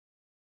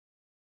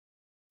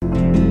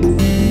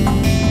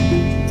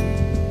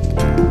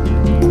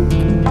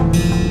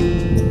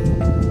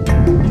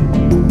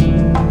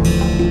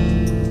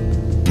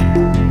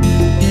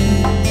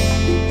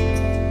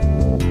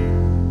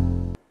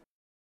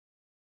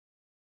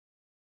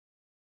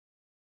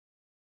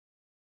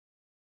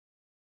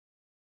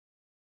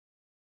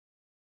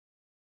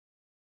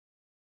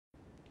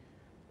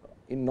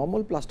in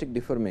normal plastic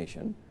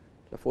deformation,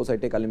 suppose I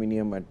take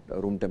aluminum at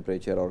room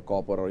temperature or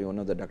copper or one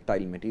of the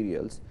ductile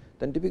materials,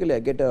 then typically I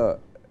get a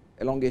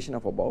elongation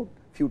of about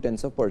few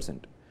tenths of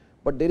 %.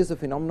 But there is a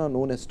phenomenon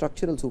known as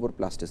structural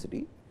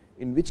superplasticity,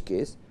 in which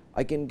case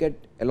I can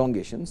get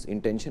elongations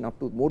in tension up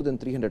to more than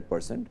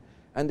 300%,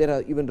 and there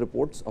are even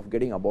reports of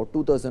getting about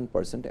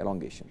 2000%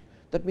 elongation.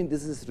 That means,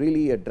 this is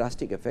really a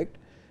drastic effect,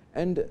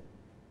 and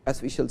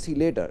as we shall see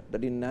later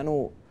that in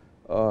nano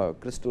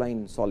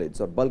crystalline solids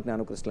or bulk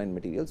nanocrystalline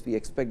materials, we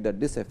expect that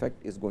this effect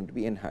is going to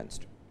be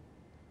enhanced.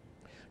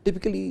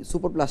 Typically,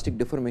 superplastic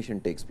deformation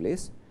takes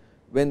place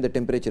when the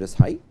temperature is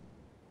high,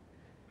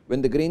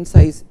 when the grain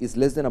size is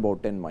less than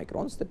about 10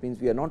 microns. That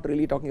means, we are not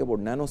really talking about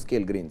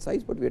nanoscale grain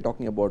size, but we are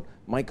talking about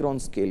micron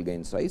scale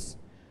grain size.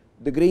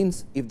 The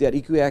grains, if they are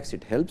equiaxed,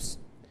 it helps,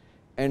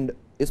 and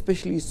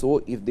especially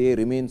so if they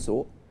remain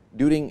so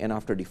during and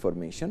after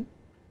deformation,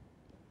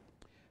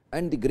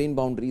 and the grain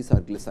boundaries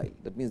are glissile.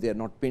 That means, they are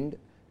not pinned,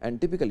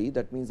 and typically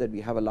that means that we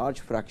have a large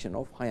fraction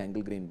of high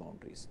angle grain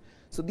boundaries.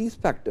 So, these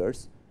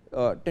factors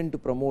tend to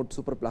promote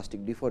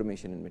superplastic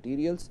deformation in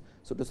materials.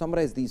 So, to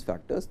summarize these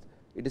factors,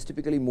 it is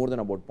typically more than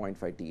about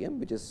 0.5 Tm,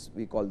 which is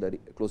we call the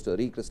close to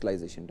the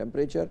recrystallization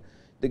temperature.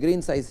 The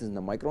grain size is in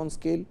the micron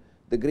scale,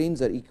 the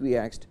grains are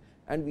equiaxed,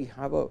 and we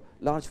have a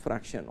large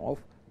fraction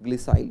of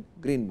glissile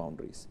grain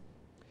boundaries.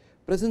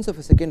 Presence of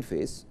a second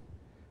phase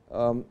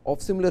of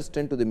similar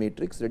strength to the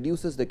matrix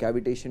reduces the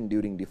cavitation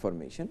during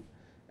deformation,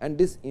 and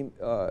this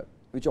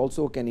which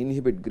also can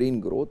inhibit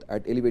grain growth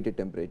at elevated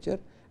temperature,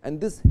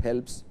 and this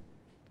helps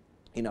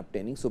in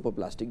obtaining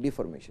superplastic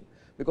deformation.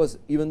 Because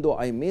even though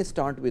I may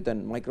start with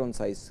an micron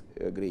size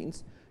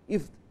grains,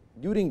 if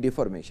during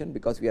deformation,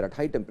 because we are at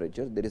high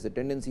temperature, there is a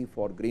tendency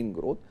for grain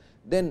growth,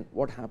 then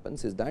what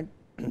happens is that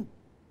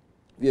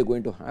we are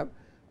going to have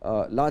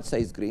large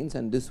size grains,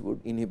 and this would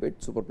inhibit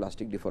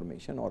superplastic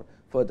deformation or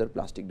further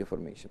plastic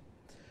deformation.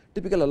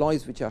 Typical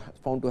alloys which are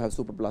found to have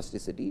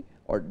superplasticity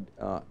or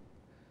are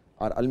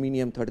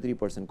aluminum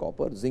 33%,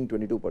 copper, zinc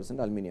 22%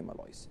 aluminum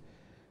alloys.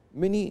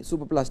 Many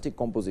superplastic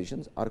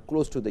compositions are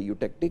close to the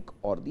eutectic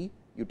or the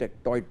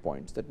eutectoid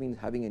points. That means,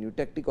 having an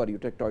eutectic or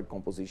eutectoid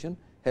composition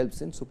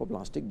helps in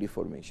superplastic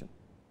deformation.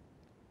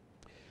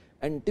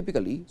 And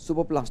typically,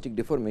 superplastic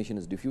deformation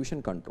is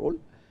diffusion control,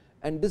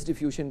 and this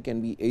diffusion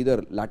can be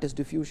either lattice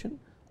diffusion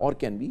or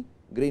can be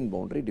grain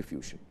boundary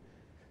diffusion.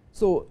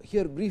 So,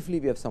 here briefly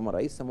we have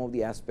summarized some of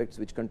the aspects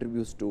which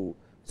contributes to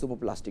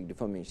superplastic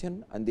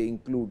deformation, and they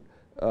include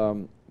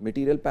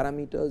material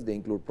parameters, they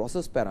include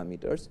process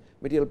parameters.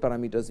 Material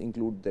parameters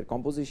include their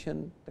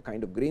composition, the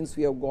kind of grains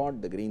we have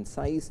got, the grain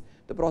size.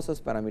 The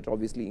process parameter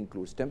obviously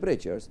includes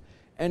temperatures,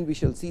 and we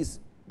shall see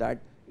that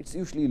it is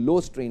usually low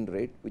strain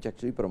rate which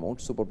actually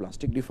promotes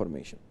superplastic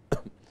deformation.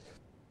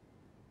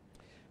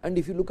 And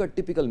if you look at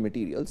typical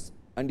materials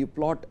and you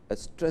plot a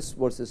stress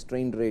versus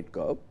strain rate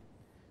curve,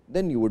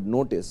 then you would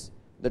notice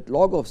that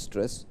log of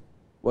stress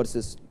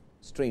versus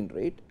strain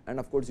rate, and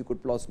of course, you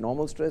could plot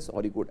normal stress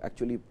or you could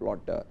actually plot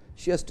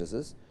shear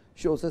stresses,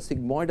 shows a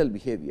sigmoidal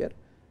behavior,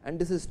 and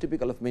this is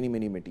typical of many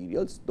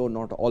materials, though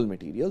not all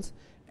materials.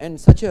 And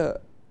such a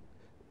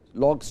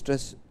log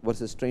stress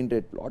versus strain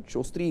rate plot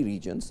shows three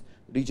regions,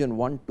 region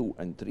 1, 2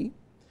 and 3.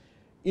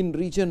 In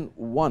region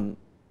 1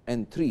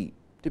 and 3,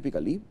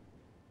 typically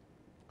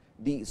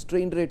the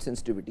strain rate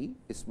sensitivity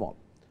is small.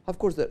 Of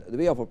course, the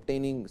way of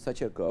obtaining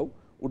such a curve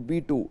would be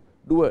to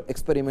do an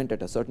experiment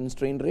at a certain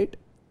strain rate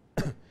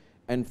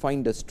and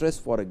find a stress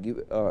for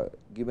a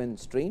given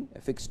strain,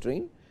 a fixed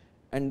strain,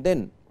 and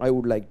then I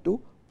would like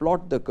to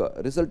plot the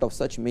result of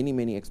such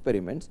many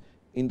experiments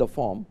in the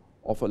form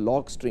of a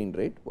log strain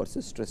rate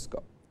versus stress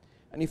curve.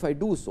 And if I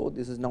do so,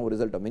 this is now a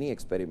result of many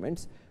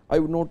experiments, I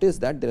would notice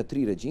that there are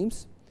three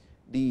regimes.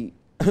 The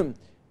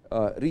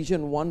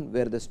region 1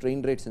 where the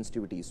strain rate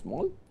sensitivity is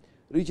small,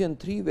 region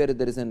 3 where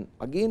there is an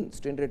again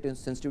strain rate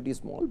sensitivity is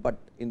small, but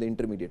in the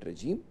intermediate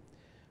regime,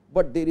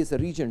 but there is a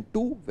region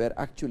 2 where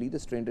actually the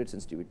strain rate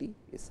sensitivity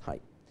is high.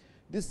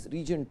 This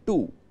region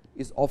 2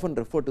 is often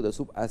referred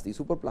to as the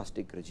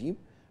superplastic regime,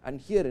 and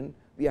herein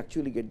we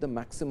actually get the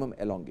maximum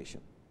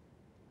elongation.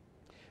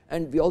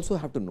 And we also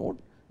have to note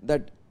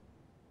that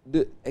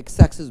the x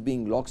axis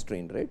being log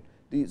strain rate,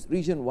 this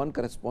region 1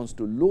 corresponds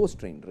to low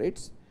strain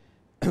rates,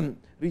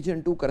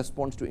 region 2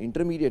 corresponds to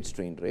intermediate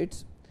strain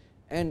rates,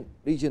 and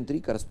region 3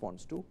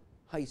 corresponds to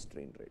high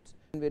strain rates.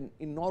 And when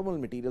in normal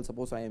material,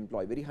 suppose I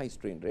employ very high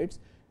strain rates,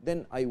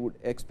 then I would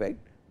expect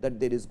that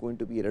there is going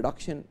to be a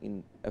reduction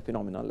in a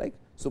phenomenon like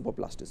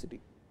superplasticity.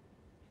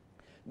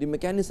 The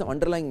mechanism,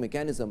 underlying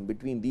mechanism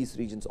between these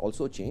regions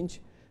also change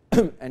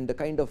and the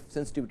kind of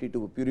sensitivity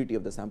to purity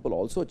of the sample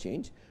also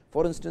change.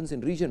 For instance,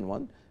 in region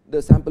 1,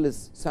 the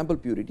sample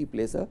purity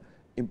plays a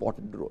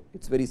important role,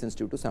 it is very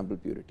sensitive to sample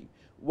purity,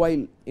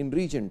 while in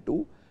region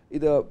 2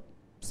 the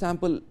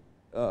sample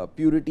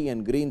purity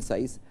and grain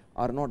size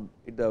are not,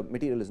 the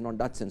material is not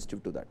that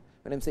sensitive to that.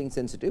 When I am saying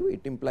sensitive,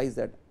 it implies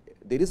that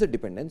there is a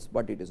dependence,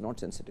 but it is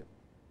not sensitive.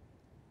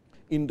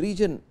 In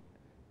region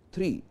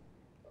 3,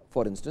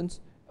 for instance,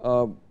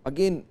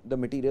 again the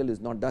material is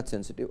not that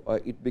sensitive,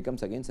 it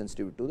becomes again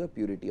sensitive to the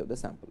purity of the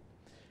sample.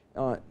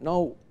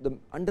 Now, the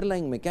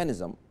underlying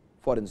mechanism,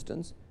 for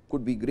instance,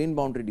 could be grain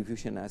boundary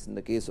diffusion as in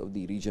the case of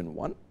the region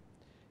 1.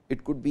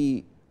 It could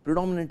be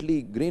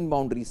predominantly grain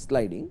boundary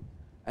sliding,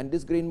 and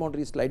this grain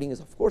boundary sliding is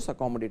of course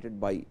accommodated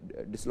by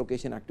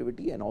dislocation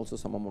activity and also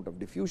some amount of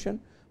diffusion,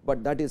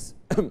 but that is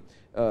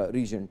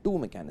region 2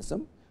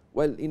 mechanism.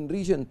 While in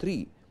region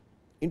 3,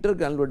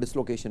 intergranular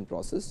dislocation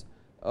process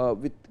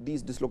with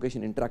these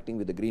dislocation interacting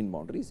with the grain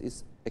boundaries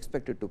is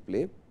expected to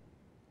play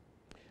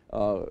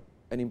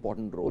an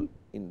important role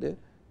in the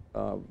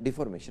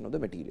deformation of the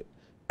material.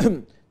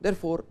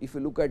 Therefore, if you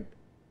look at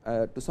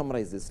to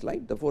summarize this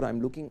slide, therefore, I am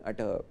looking at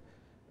a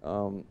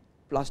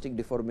plastic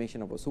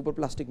deformation of a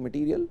superplastic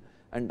material,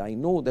 and I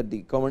know that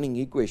the governing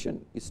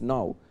equation is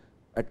now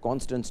at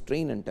constant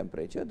strain and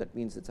temperature. That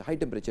means, it is a high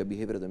temperature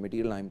behavior of the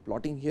material I am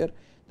plotting here.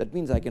 That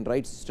means, I can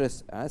write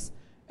stress as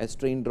a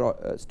strain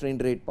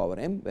rate power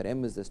m, where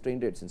m is the strain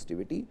rate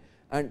sensitivity,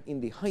 and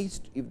in the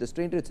highest, if the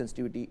strain rate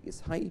sensitivity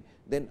is high,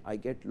 then I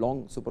get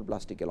long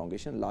superplastic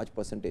elongation, large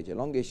percentage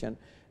elongation,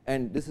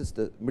 and this is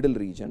the middle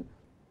region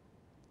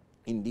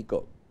in the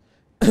curve.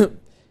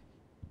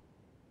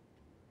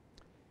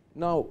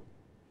 Now,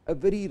 a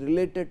very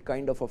related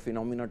kind of a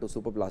phenomena to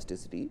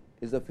superplasticity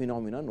is the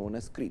phenomena known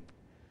as creep.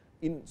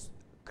 In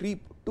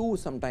creep too,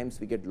 sometimes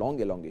we get long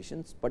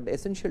elongations, but the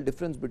essential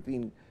difference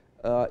between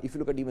if you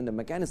look at even the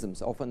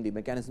mechanisms, often the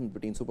mechanisms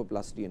between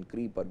superplasticity and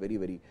creep are very,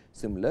 very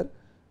similar,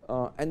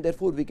 and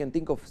therefore, we can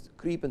think of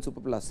creep and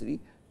superplasticity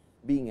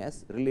being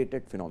as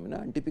related phenomena,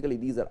 and typically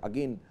these are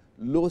again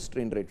low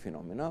strain rate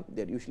phenomena.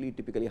 They are usually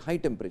typically high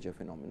temperature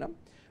phenomena,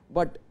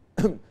 but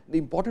the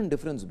important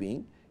difference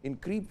being, in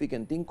creep we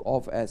can think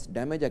of as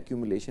damage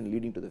accumulation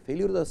leading to the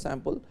failure of the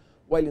sample,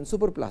 while in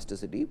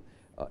superplasticity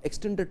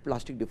extended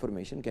plastic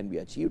deformation can be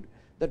achieved.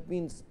 That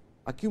means,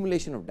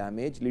 accumulation of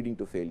damage leading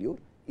to failure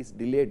is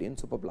delayed in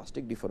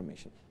superplastic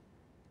deformation.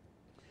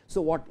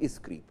 So, what is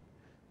creep?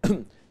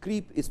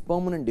 Creep is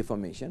permanent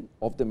deformation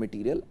of the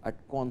material at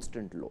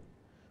constant load.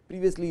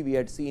 Previously, we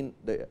had seen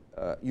the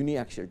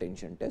uniaxial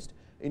tension test.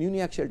 In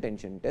uniaxial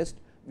tension test,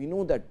 we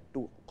know that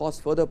to cause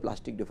further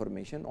plastic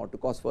deformation or to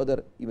cause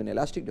further even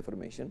elastic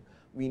deformation,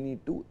 we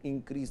need to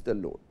increase the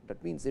load.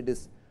 That means, it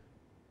is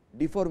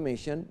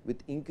deformation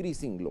with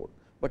increasing load,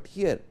 but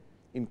here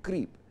in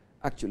creep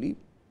actually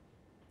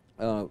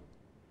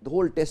the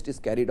whole test is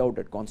carried out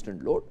at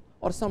constant load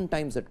or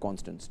sometimes at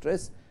constant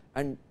stress,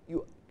 and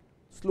you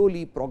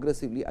slowly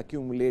progressively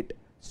accumulate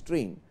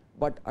strain,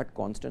 but at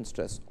constant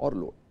stress or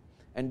load.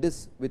 And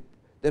this with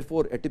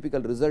therefore, a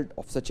typical result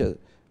of such a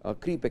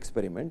creep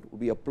experiment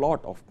would be a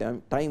plot of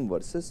time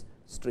versus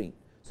strain.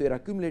 So, you are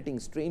accumulating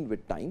strain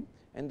with time,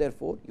 and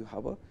therefore, you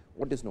have a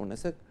what is known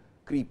as a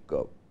creep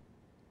curve,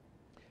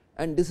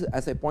 and this,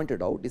 as I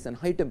pointed out, is an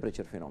high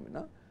temperature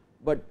phenomena,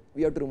 but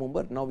we have to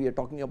remember now we are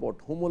talking about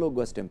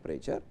homologous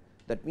temperature.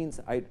 That means,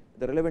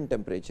 the relevant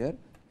temperature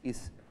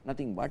is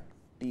nothing but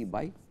T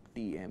by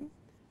Tm,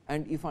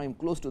 and if I am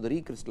close to the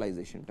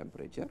recrystallization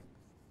temperature,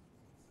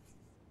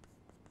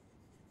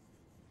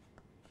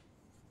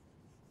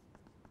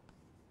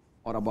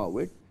 or above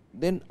it,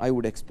 then I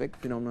would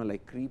expect phenomena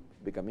like creep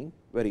becoming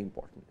very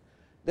important.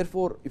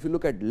 Therefore, if you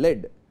look at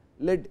lead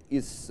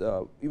is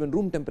even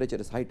room temperature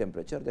is high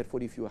temperature.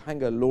 Therefore, if you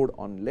hang a load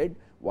on lead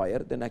wire,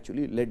 then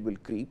actually lead will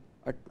creep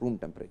at room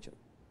temperature.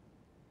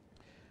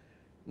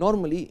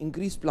 Normally,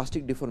 increased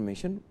plastic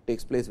deformation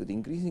takes place with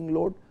increasing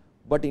load,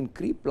 but in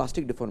creep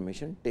plastic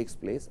deformation takes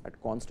place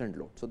at constant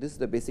load. So, this is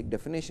the basic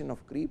definition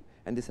of creep,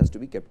 and this has to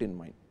be kept in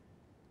mind,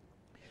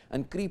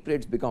 and creep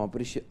rates become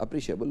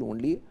appreciable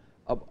only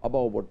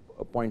above about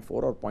 0.4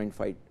 or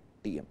 0.5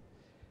 Tm.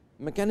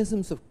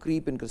 Mechanisms of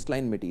creep in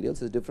crystalline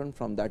materials is different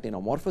from that in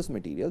amorphous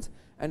materials,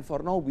 and for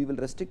now we will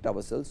restrict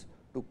ourselves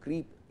to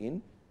creep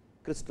in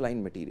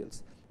crystalline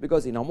materials,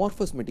 because in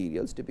amorphous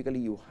materials typically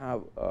you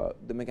have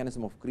the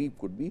mechanism of creep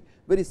could be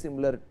very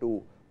similar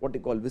to what we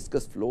call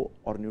viscous flow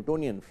or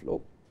Newtonian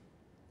flow,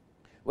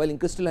 while in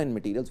crystalline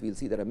materials we will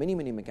see there are many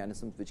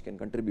mechanisms which can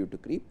contribute to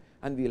creep,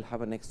 and we will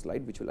have a next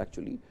slide which will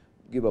actually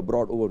give a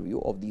broad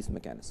overview of these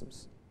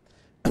mechanisms.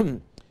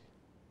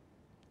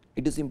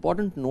 It is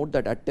important to note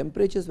that at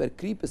temperatures where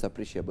creep is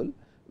appreciable,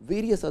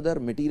 various other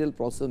material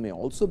processes may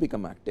also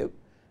become active,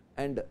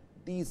 and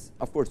these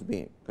of course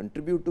may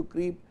contribute to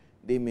creep.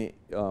 They may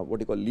what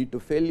you call lead to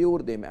failure,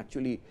 they may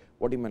actually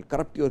what you might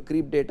corrupt your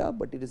creep data,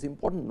 but it is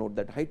important to note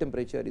that high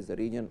temperature is a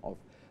region of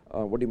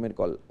what you might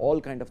call all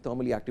kind of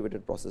thermally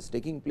activated process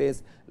taking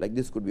place, like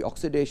this could be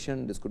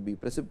oxidation, this could be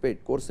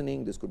precipitate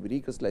coarsening, this could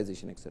be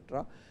recrystallization,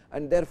 etc.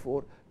 And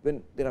therefore,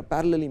 when there are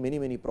parallelly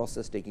many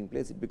processes taking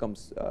place, it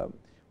becomes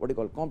what you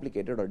call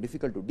complicated or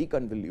difficult to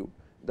deconvolute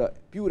the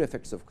pure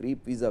effects of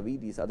creep vis-a-vis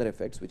these other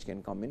effects which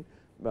can come in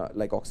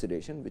like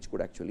oxidation, which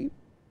could actually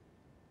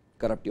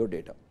corrupt your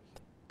data.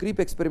 Creep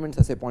experiments,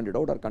 as I pointed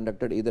out, are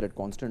conducted either at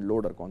constant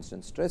load or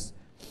constant stress,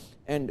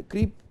 and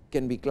creep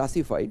can be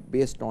classified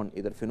based on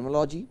either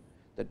phenomenology,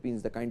 that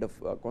means the kind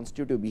of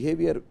constitutive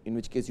behavior, in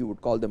which case you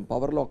would call them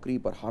power law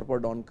creep or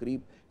Harper-Dawn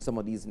creep, some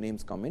of these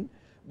names come in.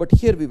 But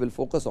here we will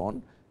focus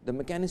on the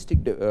mechanistic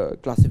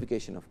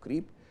classification of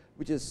creep,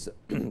 which is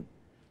we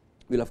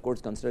will of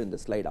course consider in the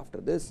slide after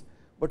this.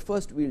 But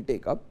first we will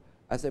take up,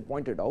 as I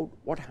pointed out,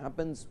 what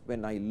happens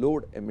when I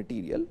load a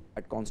material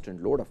at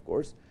constant load of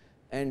course,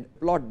 and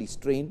plot the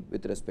strain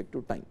with respect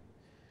to time.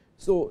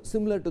 So,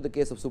 similar to the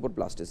case of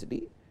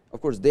superplasticity,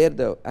 of course, there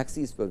the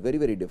axes were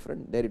very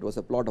different. There it was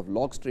a plot of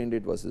log strain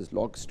rate versus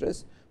log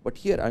stress, but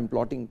here I am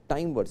plotting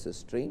time versus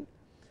strain,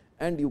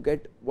 and you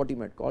get what you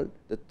might call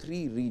the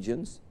 3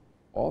 regions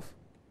of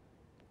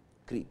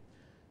creep.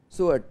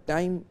 So, a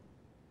time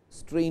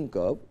strain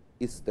curve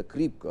is the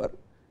creep curve,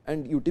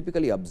 and you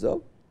typically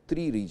observe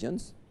 3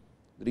 regions,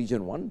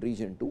 region 1,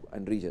 region 2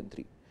 and region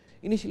 3.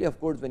 Initially of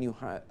course, when you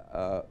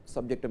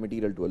subject a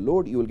material to a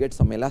load, you will get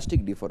some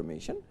elastic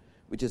deformation,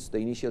 which is the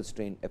initial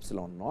strain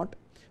epsilon naught,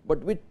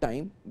 but with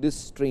time this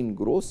strain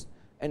grows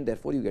and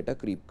therefore, you get a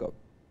creep curve.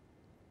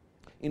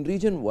 In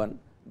region 1,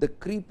 the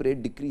creep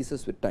rate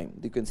decreases with time.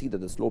 You can see that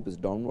the slope is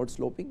downward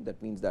sloping,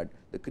 that means that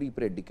the creep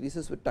rate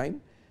decreases with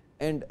time,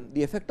 and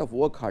the effect of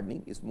work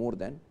hardening is more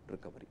than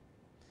recovery.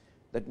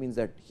 That means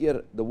that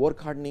here the work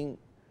hardening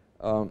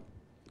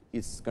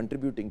is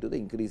contributing to the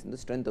increase in the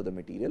strength of the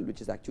material, which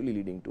is actually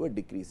leading to a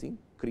decreasing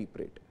creep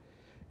rate.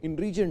 In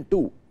region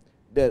 2,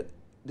 this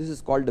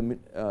is called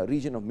the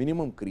region of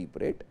minimum creep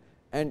rate,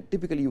 and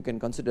typically you can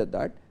consider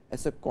that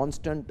as a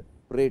constant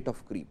rate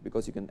of creep,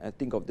 because you can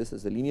think of this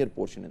as a linear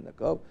portion in the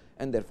curve,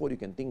 and therefore, you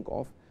can think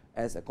of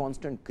as a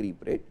constant creep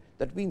rate.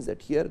 That means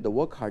that here the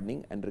work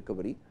hardening and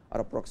recovery are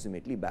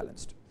approximately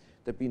balanced.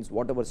 That means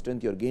whatever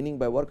strength you are gaining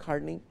by work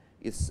hardening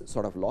is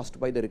sort of lost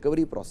by the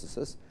recovery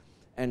processes,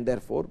 and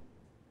therefore,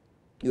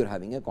 you are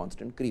having a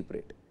constant creep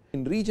rate.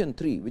 In region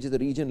 3, which is the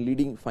region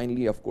leading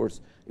finally of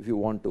course, if you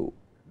want to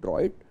draw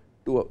it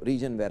to a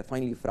region where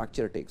finally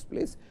fracture takes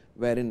place,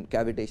 wherein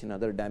cavitation and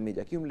other damage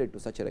accumulate to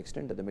such an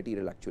extent that the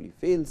material actually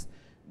fails,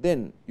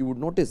 then you would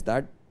notice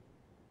that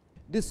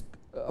this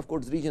of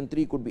course, region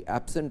 3 could be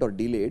absent or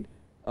delayed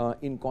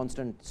in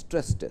constant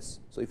stress tests.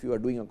 So, if you are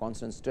doing a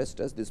constant stress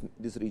test,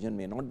 this region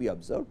may not be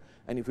observed,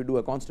 and if you do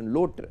a constant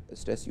load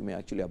test, you may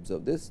actually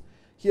observe this.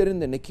 Here in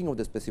the necking of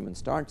the specimen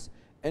starts,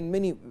 and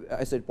many,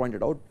 as I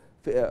pointed out,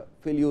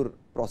 failure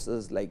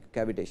processes like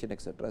cavitation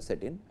etc.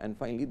 set in, and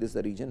finally, this is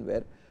a region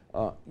where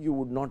you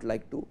would not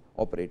like to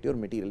operate your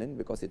material in,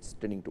 because it is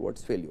tending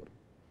towards failure.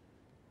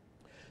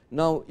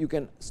 Now, you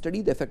can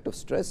study the effect of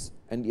stress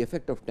and the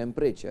effect of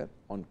temperature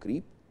on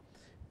creep,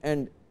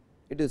 and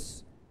it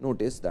is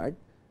noticed that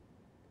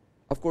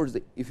of course,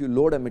 if you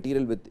load a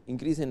material with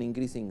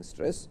increasing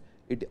stress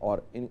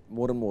or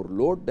more and more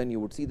load, then you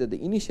would see that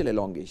the initial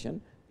elongation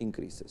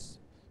increases.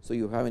 So,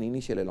 you have an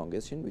initial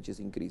elongation which is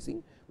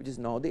increasing, which is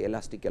now the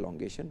elastic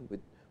elongation with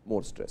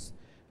more stress.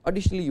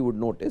 Additionally, you would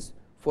notice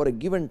for a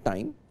given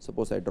time,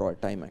 suppose I draw a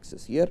time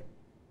axis here,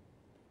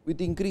 with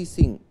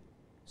increasing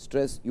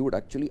stress you would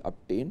actually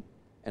obtain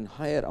an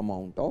higher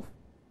amount of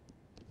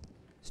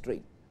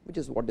strain, which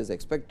is what is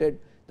expected.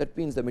 That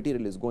means, the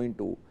material is going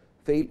to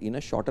fail in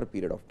a shorter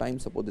period of time.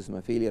 Suppose this is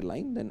my failure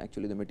line, then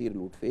actually the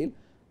material would fail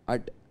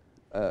at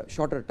a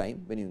shorter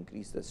time when you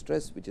increase the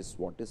stress, which is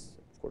what is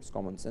of course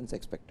common sense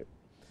expected.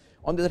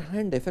 On the other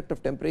hand, the effect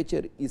of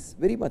temperature is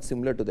very much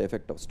similar to the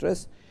effect of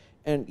stress,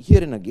 and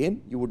herein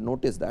again you would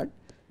notice that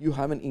you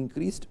have an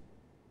increased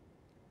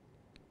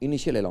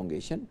initial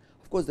elongation.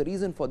 Of course, the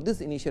reason for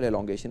this initial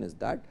elongation is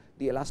that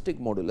the elastic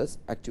modulus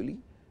actually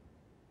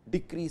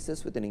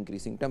decreases with an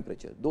increasing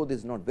temperature, though this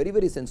is not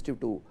very sensitive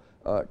to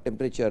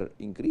temperature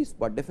increase,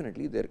 but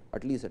definitely there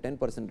at least a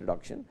 10%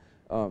 reduction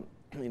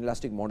in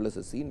elastic modulus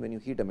is seen when you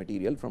heat a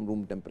material from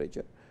room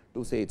temperature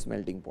to say its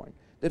melting point.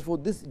 Therefore,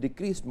 this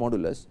decreased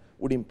modulus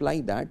would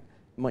imply that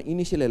my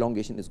initial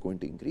elongation is going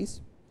to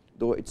increase,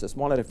 though it is a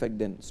smaller effect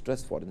than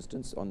stress, for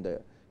instance, on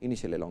the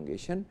initial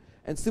elongation.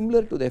 And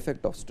similar to the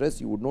effect of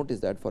stress, you would notice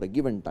that for a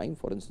given time,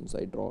 for instance,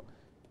 I draw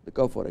the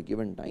curve for a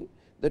given time,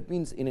 that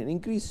means in an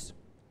increased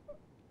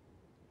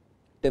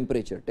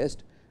temperature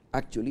test,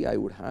 actually I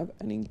would have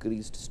an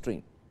increased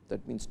strain.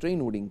 That means,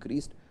 strain would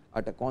increase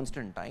at a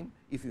constant time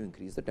if you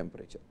increase the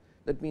temperature.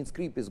 That means,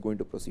 creep is going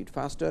to proceed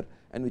faster,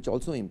 and which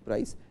also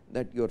implies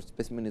that your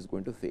specimen is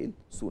going to fail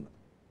sooner.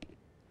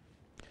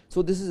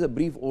 So, this is a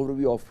brief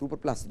overview of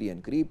superplasticity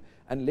and creep,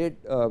 and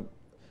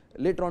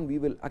later on we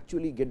will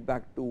actually get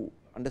back to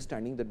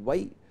understanding that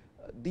why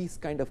these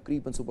kind of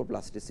creep and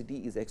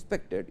superplasticity is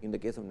expected in the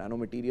case of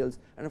nanomaterials,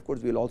 and of course,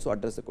 we will also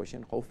address the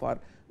question how far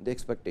the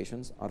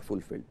expectations are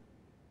fulfilled.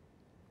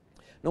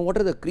 Now, what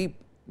are the creep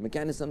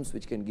mechanisms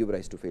which can give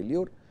rise to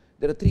failure?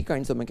 There are 3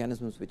 kinds of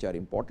mechanisms which are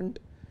important: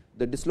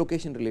 the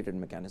dislocation related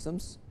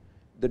mechanisms,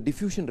 the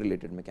diffusion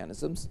related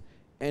mechanisms,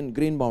 and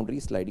grain boundary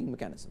sliding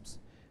mechanisms.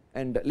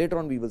 And later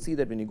on we will see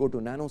that when you go to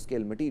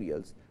nanoscale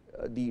materials,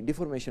 the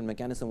deformation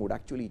mechanism would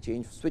actually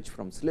switch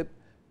from slip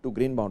to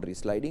grain boundary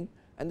sliding,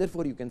 and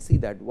therefore, you can see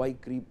that why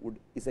creep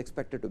is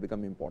expected to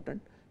become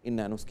important in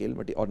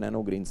nanoscale or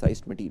nano grain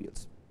sized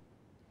materials.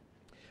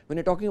 When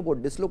you are talking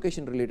about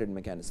dislocation related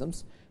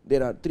mechanisms,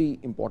 there are three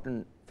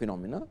important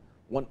phenomena.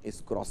 One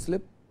is cross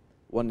slip,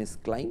 one is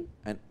climb,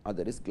 and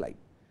other is glide.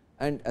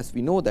 And as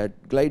we know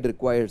that glide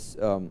requires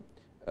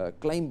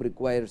climb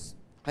requires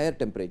higher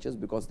temperatures,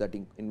 because that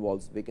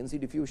involves vacancy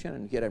diffusion,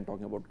 and here I am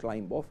talking about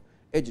climb of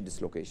edge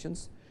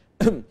dislocations.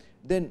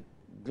 Then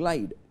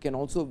glide can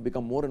also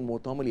become more and more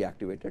thermally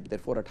activated,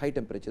 therefore, at high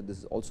temperature this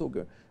is also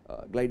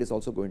glide is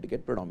also going to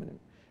get predominant.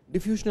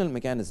 Diffusional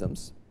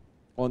mechanisms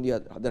on the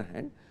other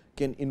hand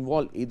can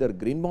involve either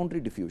grain boundary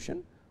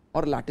diffusion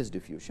or lattice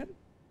diffusion,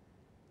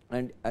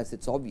 and as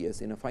it is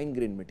obvious in a fine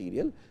grained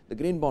material, the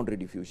grain boundary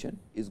diffusion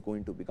is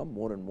going to become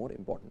more and more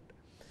important.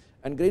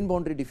 And grain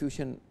boundary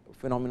diffusion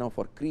phenomena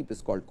for creep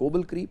is called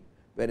Coble creep,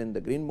 wherein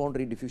the grain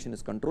boundary diffusion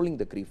is controlling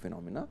the creep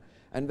phenomena,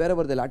 and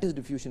wherever the lattice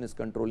diffusion is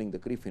controlling the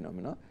creep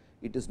phenomena,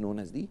 it is known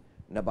as the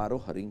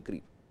Nabarro-Hering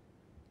creep.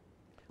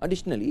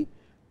 Additionally,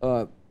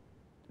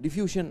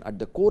 diffusion at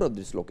the core of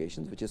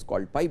dislocations, which is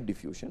called pipe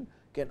diffusion,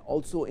 can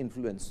also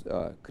influence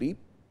creep,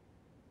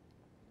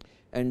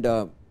 and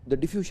the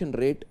diffusion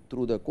rate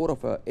through the core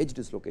of a edge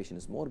dislocation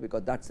is more,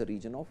 because that is a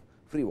region of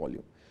free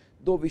volume.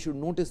 Though we should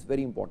notice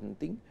very important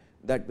thing,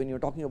 that when you are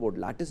talking about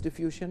lattice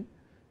diffusion,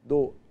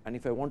 though, and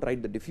if I want to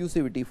write the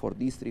diffusivity for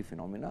these three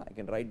phenomena, I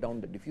can write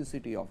down the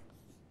diffusivity of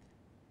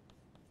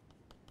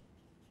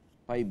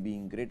pipe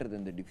being greater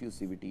than the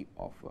diffusivity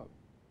of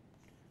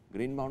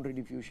grain boundary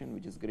diffusion,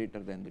 which is greater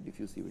than the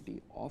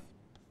diffusivity of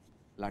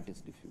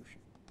lattice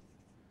diffusion.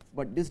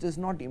 But this does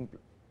not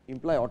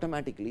imply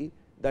automatically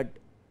that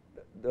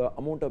the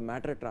amount of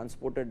matter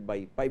transported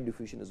by pipe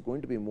diffusion is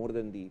going to be more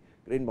than the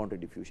grain boundary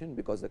diffusion,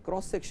 because the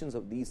cross sections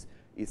of these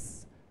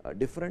is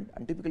different,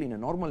 and typically in a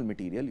normal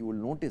material you will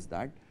notice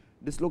that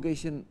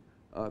dislocation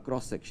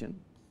cross section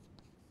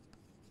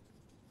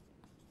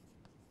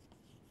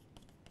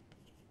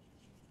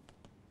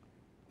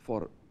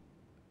for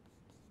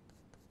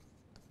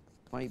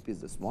pipe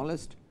is the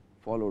smallest,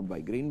 followed by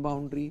grain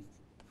boundary,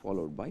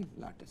 followed by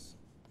lattice.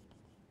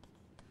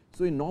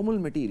 So, in normal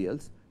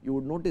materials you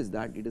would notice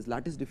that it is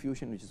lattice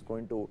diffusion which is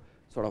going to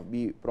sort of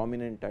be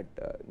prominent at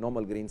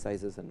normal grain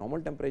sizes and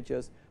normal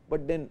temperatures,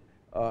 but then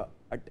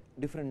at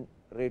different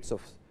rates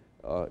of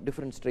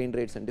different strain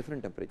rates and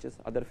different temperatures,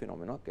 other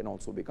phenomena can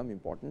also become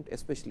important,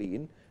 especially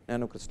in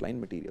nanocrystalline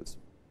materials.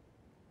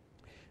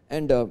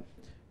 And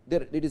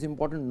there it is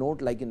important to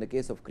note, like in the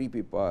case of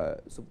creepy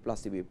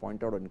superplastic we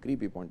point out and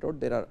creepy point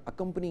out, there are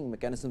accompanying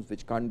mechanisms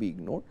which can't be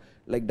ignored,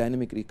 like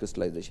dynamic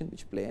recrystallization,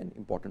 which play an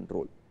important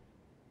role.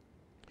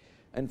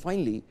 And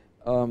finally,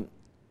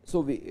 so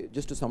we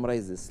just to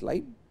summarize this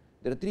slide,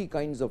 there are three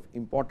kinds of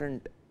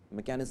important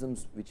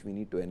mechanisms which we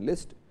need to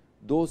enlist,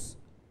 those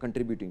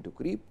contributing to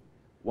creep.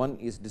 One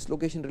is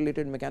dislocation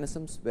related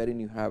mechanisms, wherein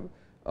you have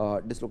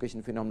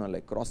dislocation phenomena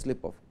like cross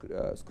slip of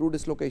screw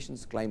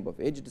dislocations, climb of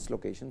edge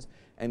dislocations,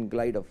 and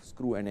glide of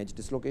screw and edge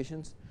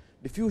dislocations.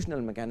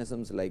 Diffusional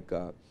mechanisms like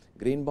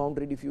grain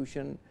boundary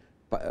diffusion,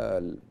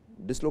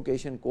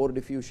 dislocation core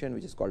diffusion,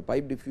 which is called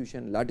pipe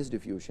diffusion, lattice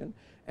diffusion,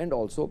 and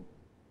also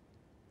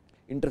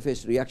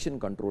interface reaction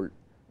controlled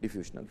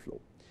diffusional flow.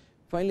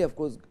 Finally, of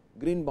course,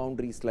 grain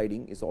boundary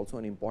sliding is also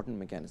an important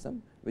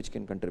mechanism which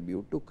can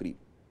contribute to creep.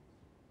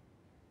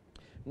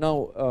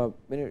 Now,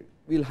 we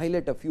will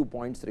highlight a few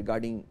points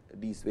regarding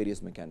these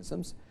various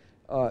mechanisms.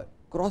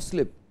 Cross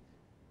slip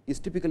is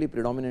typically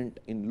predominant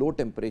in low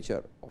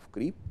temperature of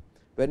creep,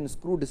 wherein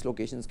screw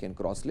dislocations can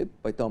cross slip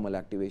by thermal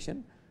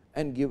activation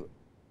and give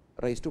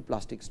rise to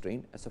plastic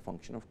strain as a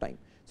function of time.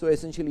 So,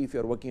 essentially if you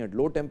are working at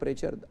low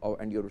temperature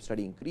and you are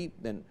studying creep,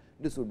 then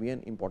this would be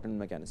an important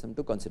mechanism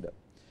to consider.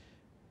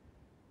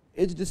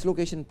 Edge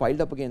dislocation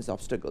piled up against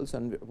obstacles,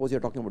 and suppose you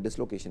are talking about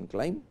dislocation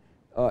climb,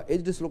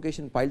 edge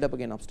dislocation piled up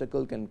against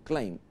obstacle can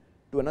climb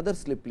to another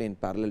slip plane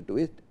parallel to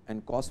it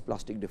and cause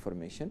plastic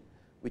deformation,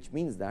 which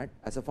means that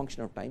as a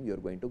function of time you are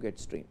going to get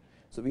strain.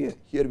 So,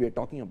 here we are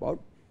talking about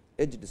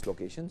edge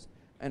dislocations,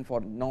 and for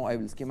now I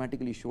will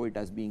schematically show it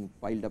as being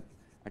piled up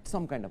at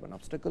some kind of an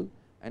obstacle,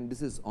 and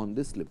this is on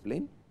this slip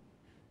plane.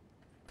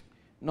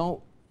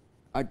 Now,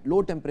 at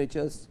low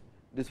temperatures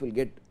this will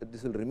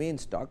remain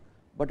stuck,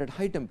 but at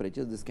high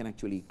temperatures this can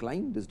actually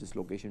climb this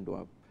dislocation to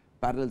a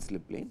parallel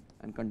slip plane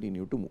and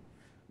continue to move.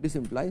 This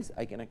implies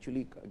I can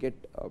actually get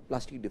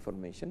plastic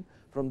deformation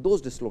from those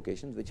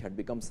dislocations which had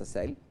become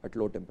sessile at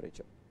low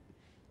temperature.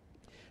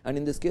 And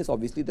in this case,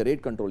 obviously the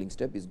rate controlling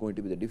step is going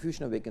to be the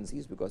diffusion of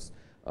vacancies, because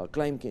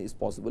climb is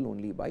possible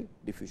only by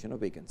diffusion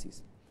of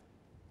vacancies.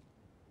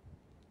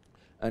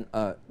 And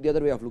the other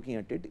way of looking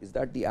at it is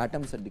that the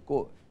atoms at the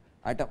core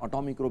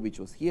atomic row which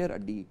was here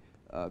at the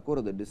core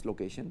of the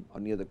dislocation or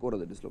near the core of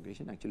the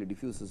dislocation actually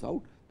diffuses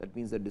out. That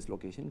means that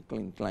dislocation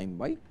can climb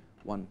by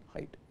one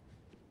height.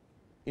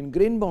 In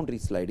grain boundary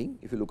sliding,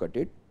 if you look at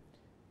it,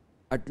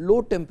 at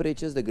low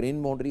temperatures the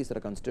grain boundaries are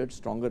considered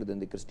stronger than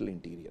the crystal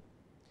interior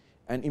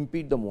and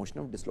impede the motion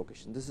of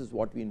dislocation. This is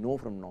what we know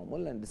from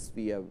normal, and this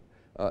we have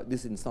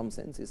this in some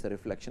sense is a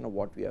reflection of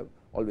what we have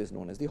always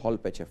known as the Hall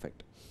patch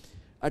effect.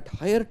 At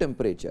higher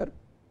temperature,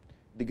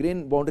 the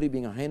grain boundary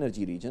being a high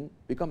energy region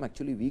become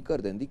actually weaker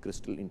than the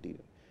crystal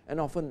interior, and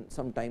often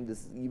sometimes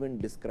this is even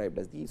described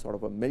as the sort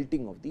of a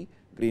melting of the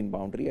grain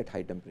boundary at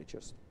high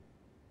temperatures.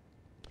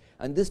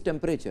 And this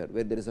temperature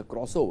where there is a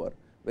crossover,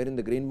 wherein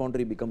the grain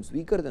boundary becomes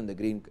weaker than the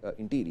grain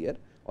interior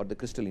or the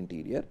crystal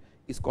interior,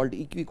 is called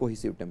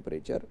equicohesive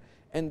temperature,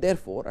 and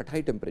therefore, at high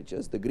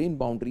temperatures the grain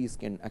boundaries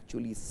can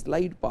actually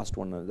slide past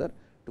one another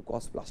to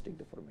cause plastic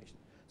deformation.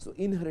 So,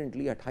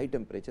 inherently at high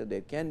temperature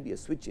there can be a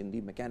switch in the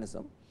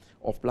mechanism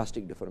of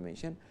plastic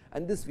deformation,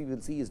 and this we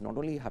will see is not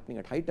only happening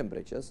at high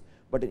temperatures,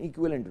 but an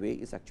equivalent way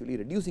is actually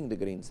reducing the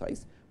grain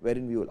size,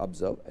 wherein we will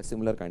observe a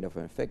similar kind of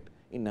an effect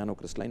in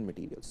nanocrystalline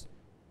materials.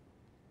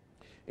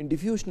 In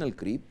diffusional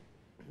creep,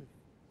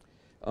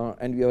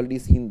 and we have already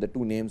seen the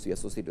two names we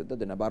associate with that,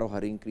 the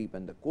Nabarro-Haring creep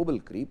and the Coble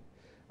creep.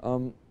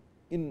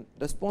 In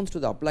response to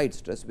the applied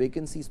stress,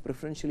 vacancies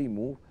preferentially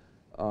move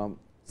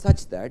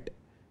such that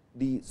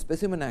the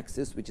specimen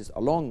axis, which is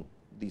along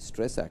the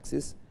stress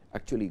axis,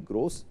 actually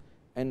grows,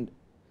 and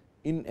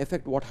in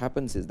effect what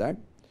happens is that,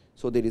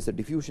 so there is a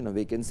diffusion of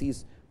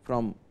vacancies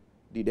from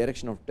the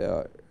direction of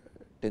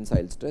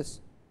tensile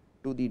stress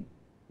to the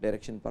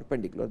direction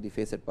perpendicular, the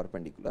facet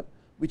perpendicular,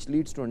 which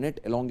leads to a net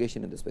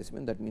elongation in the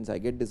specimen. That means I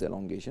get this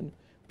elongation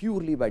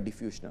purely by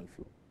diffusional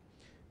flow.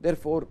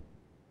 Therefore,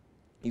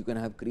 you can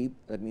have creep,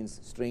 that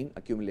means strain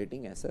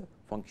accumulating as a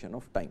function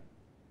of time.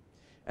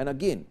 And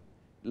again,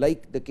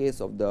 like the case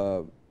of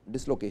the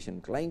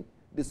dislocation climb,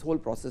 this whole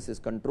process is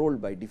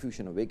controlled by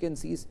diffusion of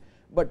vacancies,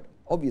 but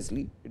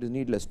obviously it is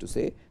needless to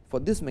say, for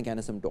this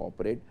mechanism to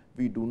operate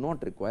we do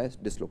not require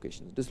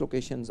dislocations.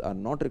 Dislocations are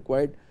not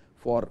required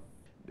for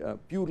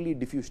purely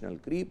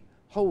diffusional creep.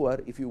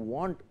 However, if you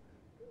want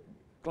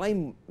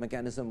climb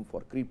mechanism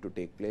for creep to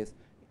take place,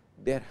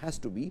 there has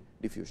to be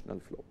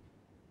diffusional flow.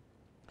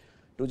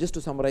 So, just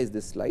to summarize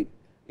this slide,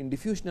 in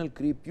diffusional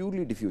creep,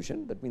 purely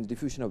diffusion, that means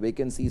diffusion of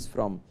vacancies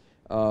from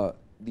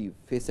the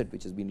facet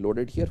which has been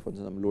loaded here, for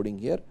instance I am loading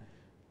here,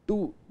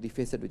 to the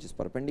facet which is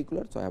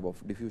perpendicular. So, I have a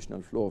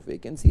diffusional flow of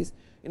vacancies.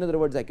 In other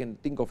words, I can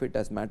think of it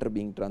as matter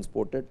being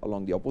transported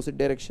along the opposite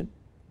direction.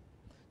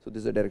 So,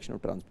 this is the direction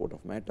of transport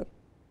of matter,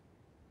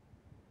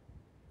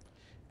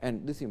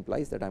 and this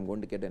implies that I am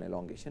going to get an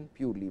elongation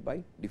purely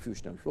by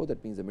diffusional flow.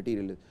 That means the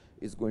material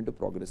is going to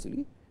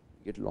progressively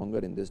get longer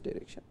in this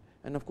direction,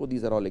 and of course,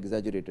 these are all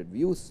exaggerated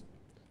views.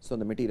 So,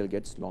 the material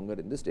gets longer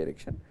in this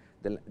direction,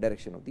 the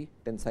direction of the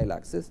tensile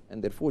axis,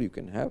 and therefore, you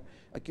can have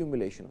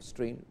accumulation of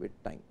strain with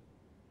time.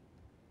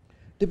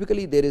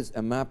 Typically, there is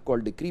a map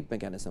called the creep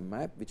mechanism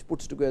map, which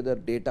puts together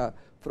data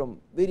from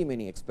very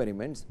many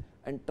experiments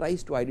and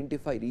tries to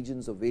identify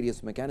regions of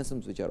various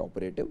mechanisms which are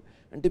operative,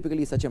 and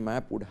typically such a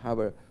map would have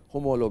a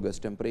homologous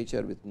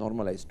temperature with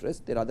normalized stress.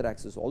 There are other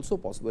axes also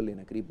possible in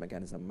a creep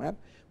mechanism map,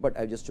 but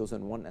I have just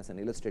chosen one as an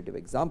illustrative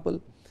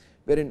example,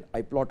 wherein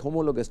I plot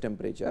homologous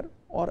temperature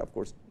or of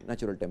course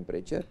natural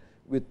temperature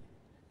with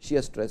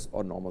shear stress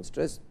or normal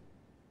stress,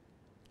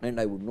 and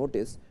I would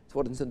notice,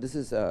 for instance, this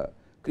is a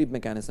creep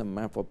mechanism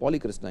map for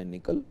polycrystalline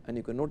nickel, and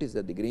you can notice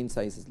that the grain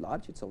size is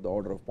large, it is of the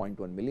order of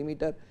 0.1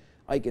 millimeter.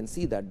 I can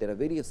see that there are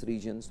various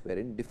regions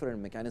wherein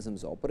different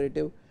mechanisms are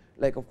operative,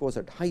 like of course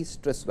at high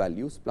stress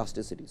values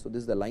plasticity. So,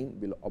 this is the line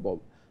below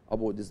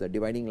above this is the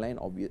dividing line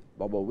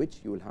above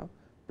which you will have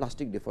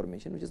plastic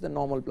deformation, which is the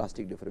normal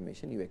plastic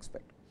deformation you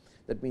expect.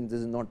 That means,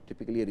 this is not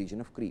typically a region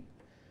of creep,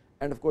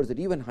 and of course, at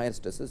even higher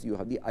stresses you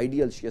have the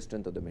ideal shear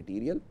strength of the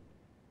material.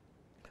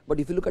 But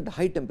if you look at the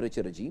high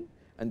temperature regime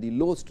and the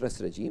low stress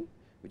regime,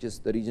 which is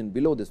the region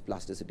below this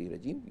plasticity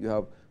regime, you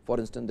have for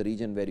instance the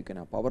region where you can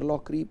have power law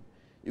creep,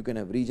 you can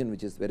have region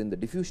which is wherein the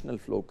diffusional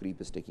flow creep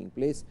is taking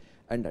place,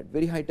 and at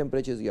very high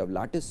temperatures you have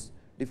lattice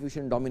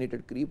diffusion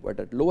dominated creep, but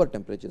at lower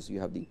temperatures you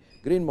have the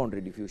grain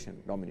boundary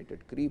diffusion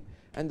dominated creep,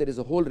 and there is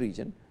a whole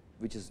region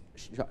which is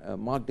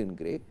marked in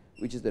gray,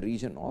 which is the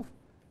region of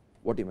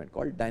what you might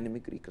call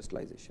dynamic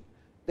recrystallization.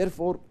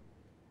 Therefore,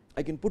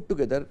 I can put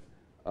together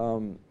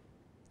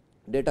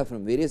data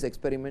from various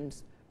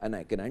experiments, and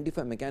I can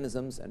identify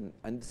mechanisms,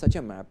 and such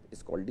a map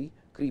is called the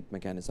creep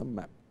mechanism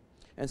map,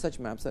 and such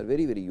maps are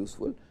very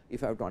useful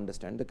if I have to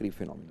understand the creep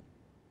phenomenon.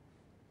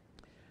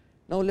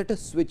 Now, let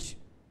us switch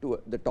to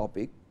the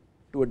topic,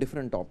 to a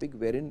different topic,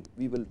 wherein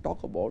we will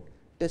talk about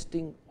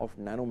testing of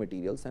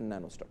nanomaterials and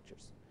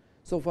nanostructures.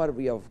 So far,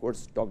 we have of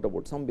course talked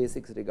about some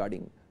basics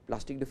regarding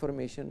plastic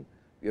deformation,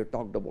 we have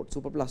talked about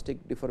superplastic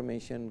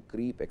deformation,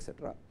 creep,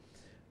 etc.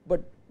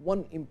 But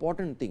one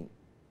important thing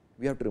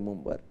we have to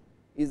remember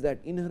is that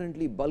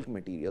inherently bulk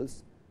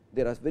materials,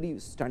 there are very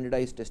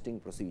standardized testing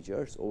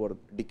procedures over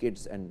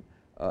decades, and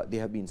they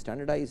have been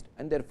standardized,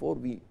 and therefore,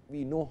 we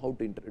know how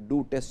to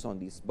do tests on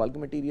these bulk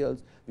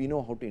materials, we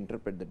know how to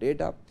interpret the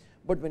data.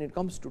 But when it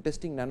comes to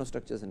testing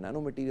nanostructures and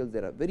nanomaterials,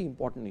 there are very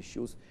important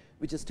issues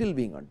which are still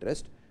being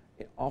addressed.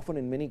 Often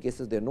in many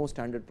cases, there are no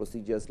standard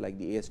procedures like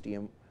the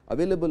ASTM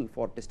available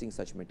for testing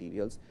such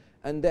materials,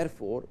 and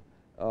therefore,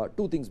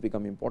 two things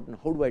become important: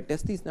 how do I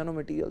test these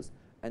nanomaterials,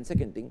 and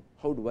second thing,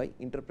 how do I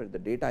interpret the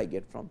data I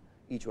get from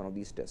each one of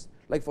these tests.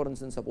 Like for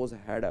instance, suppose I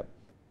had a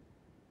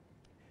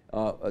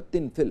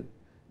thin film,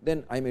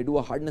 then I may do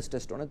a hardness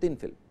test on a thin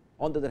film,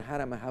 On the other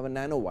hand, I may have a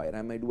nano wire,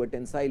 I may do a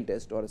tensile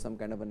test or some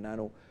kind of a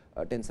nano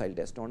tensile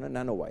test on a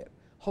nano wire.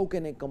 How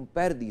can I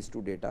compare these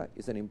two data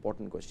is an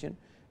important question,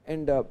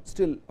 and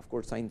still of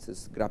course, science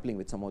is grappling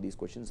with some of these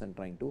questions and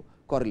trying to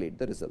correlate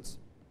the results.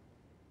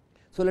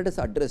 So, let us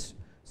address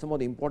some of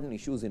the important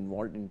issues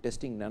involved in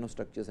testing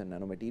nanostructures and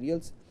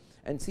nanomaterials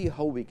and see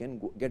how we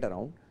can get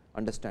around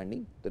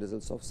understanding the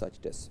results of such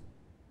tests.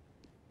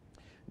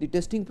 The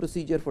testing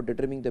procedure for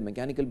determining the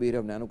mechanical behavior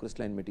of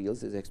nanocrystalline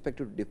materials is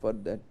expected to differ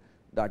than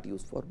that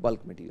used for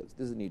bulk materials.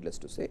 This is needless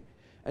to say,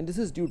 and this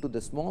is due to the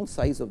small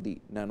size of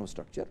the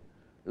nanostructure.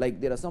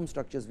 Like there are some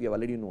structures we have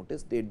already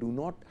noticed, they do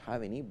not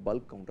have any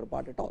bulk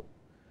counterpart at all.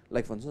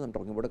 Like for instance, I am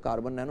talking about a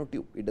carbon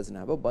nanotube, it does not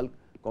have a bulk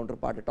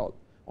counterpart at all.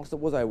 Or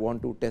suppose I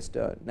want to test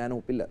a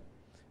nano pillar,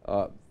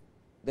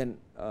 then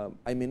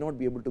I may not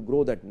be able to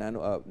grow that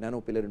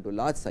nano pillar into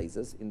large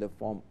sizes in the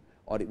form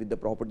or with the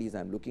properties I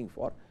am looking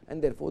for,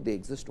 and therefore, they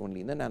exist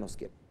only in the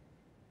nanoscale.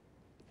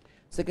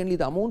 Secondly,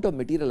 the amount of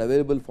material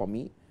available for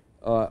me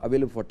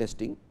available for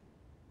testing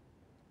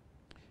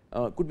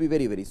could be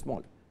very, very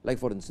small. Like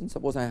for instance,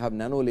 suppose I have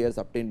nano layers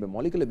obtained by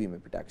molecular beam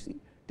epitaxy.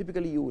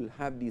 Typically, you will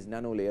have these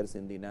nano layers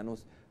in the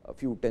nanos a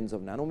few tens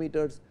of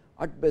nanometers,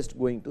 at best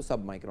going to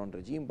submicron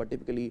regime, but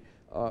typically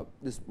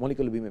this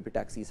molecular beam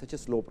epitaxy is such a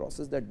slow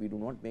process that we do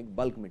not make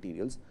bulk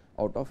materials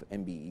out of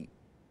MBE.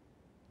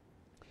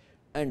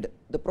 And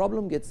the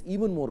problem gets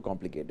even more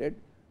complicated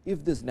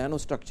if this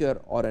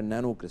nanostructure or a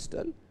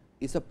nanocrystal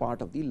is a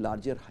part of the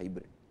larger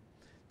hybrid.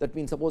 That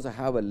means, suppose I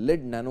have a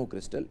lead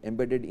nanocrystal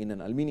embedded in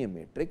an aluminum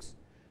matrix,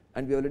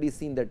 and we have already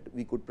seen that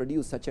we could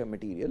produce such a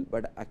material,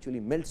 but actually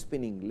melt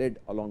spinning lead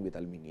along with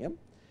aluminum.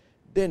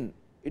 Then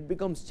it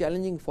becomes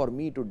challenging for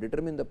me to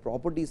determine the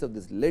properties of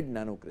this lead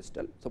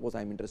nanocrystal. Suppose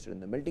I am interested in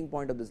the melting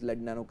point of this lead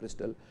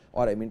nanocrystal,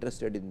 or I am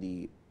interested in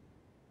the,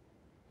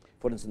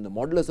 for instance, the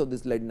modulus of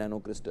this lead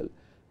nanocrystal,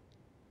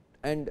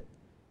 and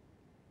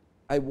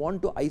I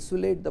want to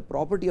isolate the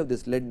property of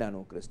this lead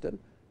nanocrystal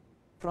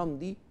from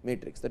the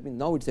matrix. That means,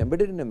 now it is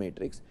embedded in a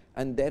matrix,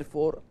 and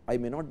therefore, I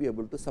may not be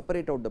able to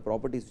separate out the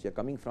properties which are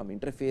coming from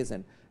interface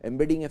and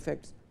embedding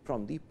effects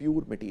from the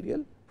pure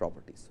material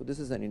properties. So, this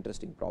is an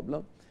interesting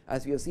problem,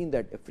 as we have seen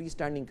that a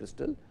freestanding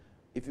crystal,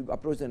 if you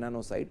approach the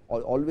nano side,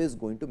 always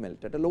going to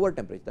melt at a lower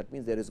temperature. That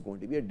means, there is going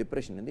to be a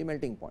depression in the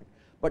melting point,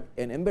 but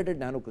an embedded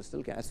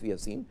nanocrystal, as we have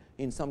seen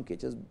in some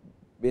cases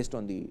based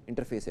on the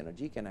interface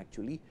energy, can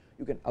actually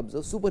you can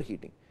observe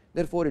superheating.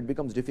 Therefore, it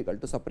becomes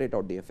difficult to separate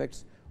out the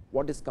effects,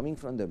 what is coming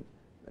from the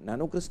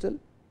nanocrystal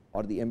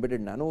or the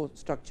embedded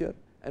nanostructure,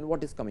 and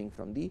what is coming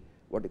from the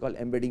what we call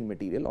embedding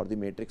material or the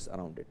matrix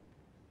around it.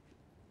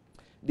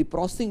 The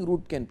processing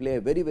route can play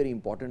a very, very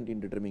important in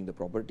determining the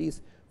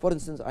properties. For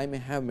instance, I may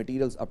have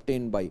materials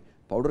obtained by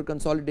powder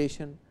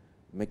consolidation,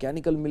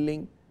 mechanical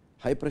milling,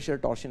 high pressure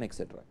torsion,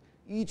 etc.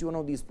 Each one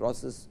of these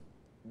processes,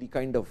 the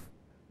kind of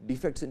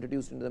defects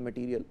introduced into the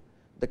material,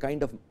 the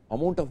kind of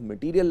amount of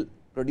material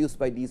produced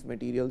by these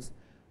materials,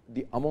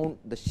 the amount,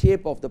 the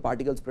shape of the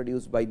particles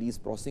produced by these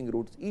processing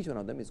routes, each one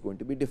of them is going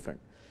to be different,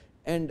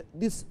 and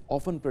this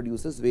often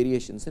produces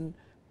variations in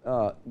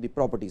the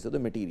properties of the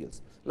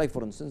materials. Like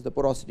for instance, the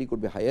porosity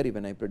could be higher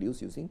when I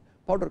produce using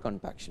powder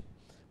compaction,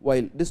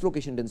 while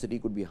dislocation density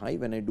could be high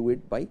when I do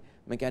it by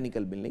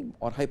mechanical milling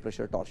or high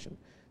pressure torsion.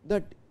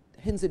 That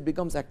hence, it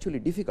becomes actually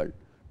difficult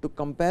to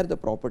compare the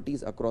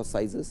properties across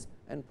sizes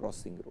and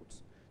processing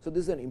routes. So,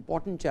 this is an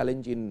important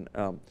challenge in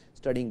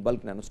studying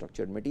bulk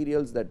nanostructured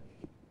materials, that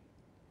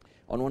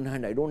on one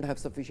hand I do not have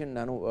sufficient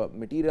nano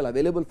material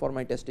available for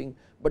my testing,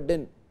 but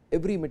then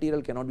every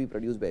material cannot be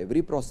produced by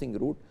every processing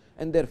route,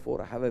 and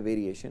therefore, I have a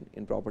variation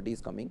in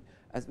properties coming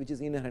as which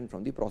is inherent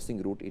from the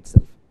processing route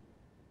itself.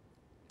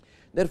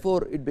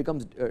 Therefore, it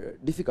becomes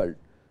difficult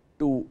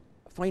to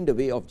find a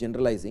way of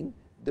generalizing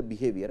the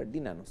behavior at the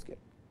nanoscale.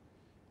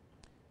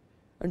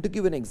 And to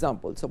give an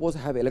example, suppose I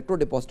have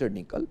electrodeposited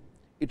nickel,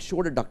 it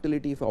showed a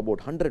ductility of about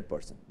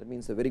 100%, that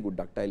means a very good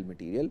ductile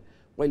material,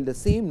 while the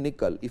same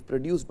nickel, if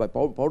produced by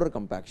powder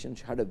compaction,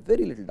 had a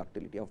very little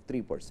ductility of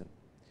 3%.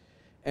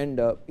 And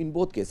in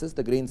both cases,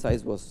 the grain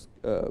size was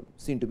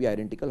seen to be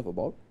identical of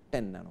about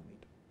 10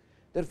 nanometer.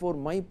 Therefore,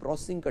 my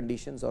processing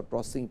conditions or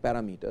processing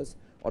parameters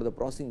or the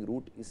processing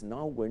route is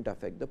now going to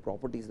affect the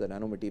properties of the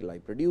nanomaterial I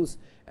produce,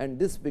 and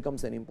this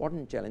becomes an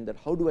important challenge, that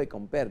how do I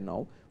compare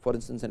now, for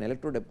instance, an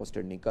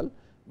electrodeposited nickel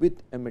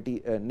with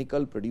a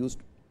nickel produced,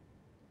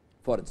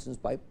 for instance,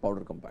 by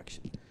powder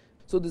compaction.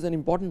 So, this is an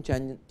important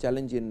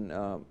challenge in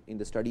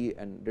the study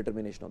and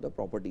determination of the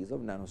properties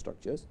of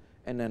nanostructures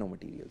and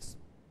nanomaterials.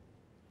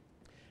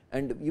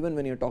 And even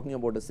when you are talking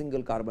about a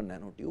single carbon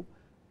nanotube,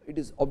 it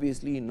is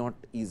obviously not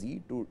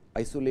easy to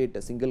isolate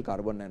a single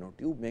carbon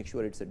nanotube, make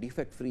sure it is a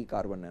defect free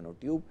carbon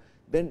nanotube.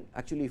 Then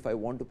actually, if I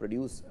want to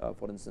produce,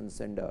 for instance,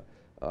 send a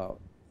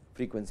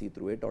frequency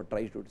through it or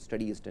try to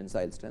study its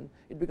tensile strength,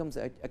 it becomes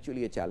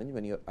actually a challenge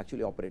when you are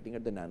actually operating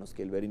at the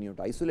nanoscale, wherein you have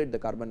to isolate the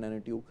carbon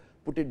nanotube,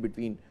 put it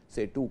between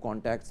say two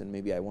contacts, and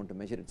maybe I want to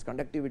measure its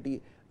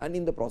conductivity, and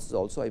in the process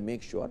also I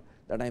make sure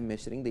that I am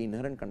measuring the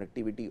inherent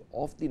conductivity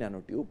of the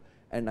nanotube,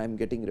 and I am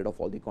getting rid of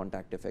all the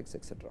contact effects,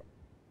 etc.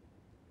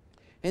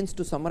 Hence,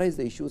 to summarize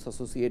the issues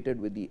associated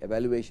with the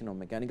evaluation of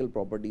mechanical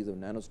properties of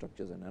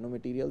nanostructures and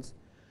nanomaterials,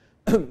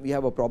 we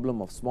have a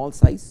problem of small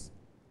size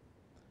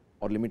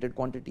or limited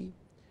quantity.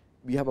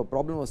 We have a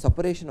problem of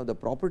separation of the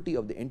property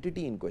of the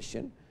entity in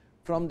question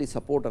from the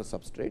support or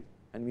substrate,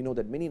 and we know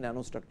that many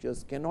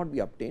nanostructures cannot be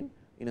obtained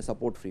in a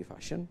support free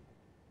fashion.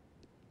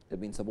 That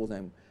means, suppose I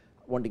am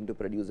wanting to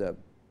produce a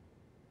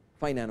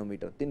 5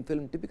 nanometer thin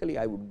film, typically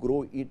I would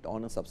grow it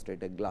on a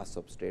substrate, a glass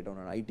substrate, on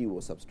an ITO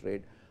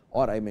substrate,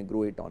 or I may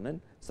grow it on a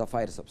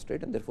sapphire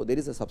substrate, and therefore, there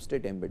is a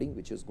substrate embedding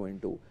which is going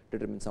to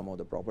determine some of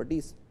the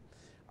properties.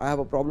 I have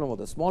a problem of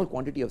the small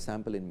quantity of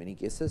sample in many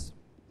cases,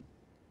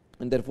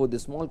 and therefore,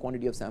 this small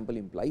quantity of sample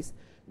implies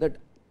that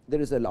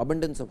there is an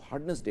abundance of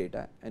hardness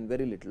data and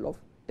very little of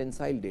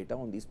tensile data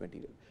on these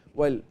material.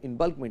 While in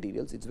bulk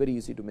materials, it is very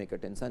easy to make a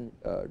tensile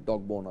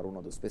dog bone or one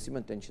of the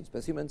specimen tension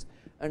specimens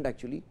and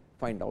actually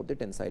find out the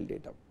tensile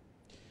data.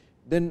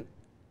 Then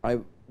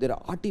there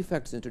are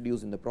artifacts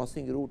introduced in the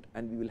processing route,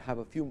 and we will have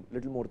a few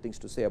little more things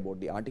to say about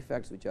the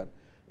artifacts which are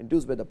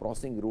induced by the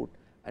processing route,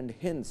 and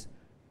hence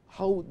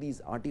how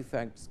these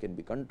artifacts can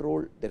be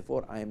controlled.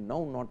 Therefore, I am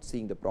now not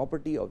seeing the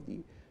property of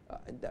the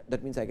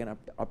that means I can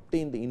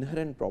obtain the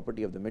inherent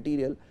property of the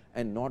material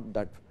and not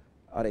that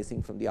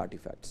arising from the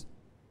artifacts.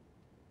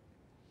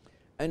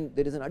 And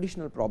there is an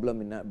additional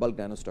problem in bulk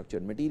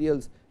nanostructured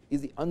materials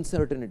is the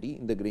uncertainty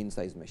in the grain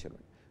size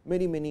measurement.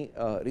 Many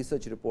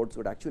research reports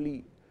would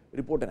actually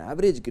report an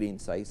average grain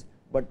size,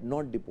 but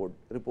not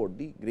report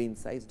the grain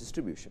size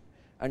distribution,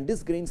 and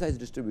this grain size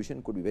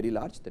distribution could be very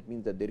large. That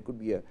means that there could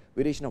be a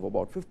variation of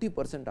about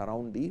 50%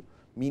 around the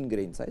mean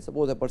grain size.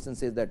 Suppose a person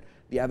says that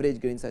the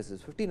average grain size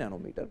is 50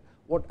 nanometer,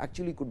 what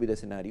actually could be the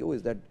scenario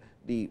is that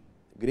the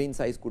grain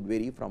size could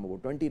vary from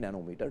about 20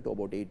 nanometer to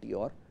about 80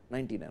 or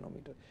 90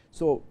 nanometer.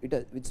 So,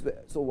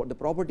 what the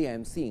property I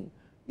am seeing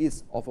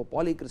is of a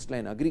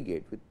polycrystalline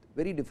aggregate with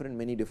very different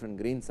many different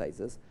grain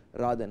sizes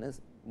rather than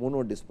as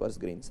monodispersed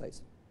grain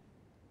size.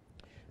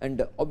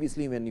 And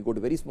obviously, when you go to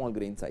very small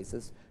grain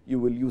sizes, you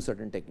will use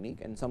certain technique,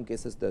 and in some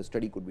cases the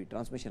study could be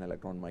transmission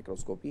electron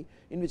microscopy,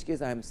 in which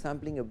case I am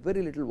sampling a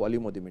very little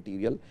volume of the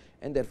material,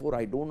 and therefore,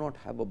 I do not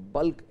have a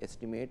bulk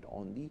estimate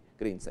on the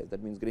grain size.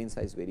 That means, grain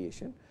size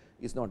variation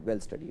is not well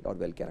studied or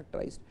well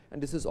characterized,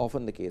 and this is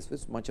often the case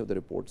with much of the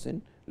reports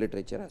in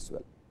literature as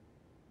well.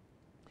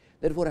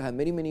 Therefore, I have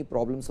many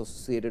problems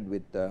associated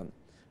with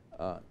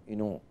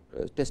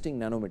testing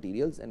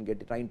nanomaterials and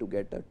trying to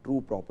get a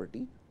true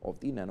property of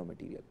the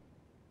nanomaterial.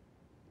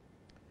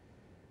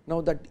 Now,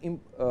 that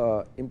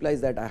implies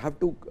that I have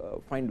to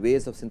find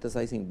ways of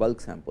synthesizing bulk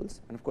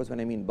samples, and of course, when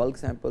I mean bulk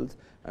samples,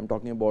 I am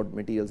talking about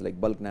materials like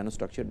bulk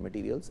nanostructured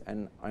materials,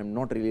 and I am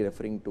not really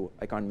referring to,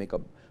 I can't make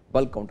a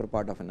bulk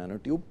counterpart of a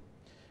nanotube,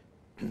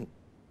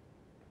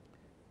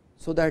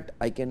 so that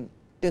I can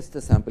test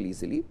the sample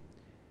easily,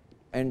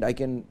 and I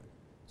can.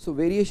 So,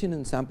 variation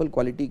in sample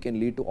quality can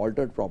lead to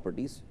altered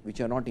properties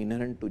which are not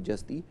inherent to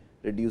just the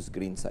reduced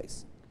grain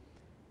size,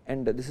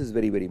 and this is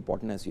very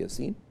important, as you have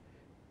seen.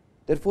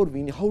 Therefore,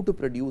 we know how to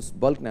produce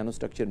bulk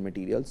nanostructured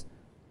materials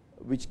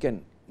which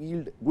can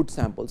yield good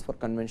samples for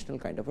conventional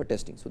kind of a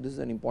testing. So, this is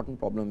an important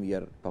problem we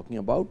are talking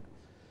about,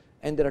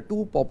 and there are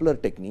two popular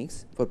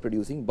techniques for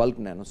producing bulk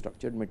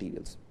nanostructured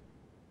materials,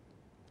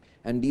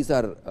 and these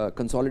are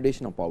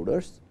consolidation of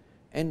powders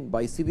and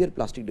by severe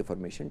plastic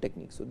deformation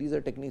techniques. So, these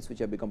are techniques which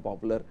have become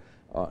popular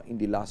in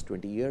the last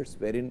 20 years,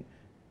 wherein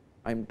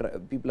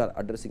people are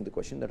addressing the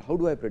question that how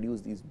do I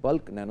produce these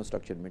bulk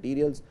nanostructured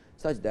materials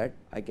such that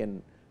I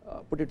can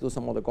put it through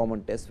some of the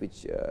common tests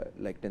which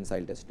like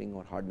tensile testing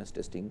or hardness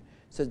testing,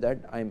 such that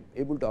I am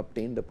able to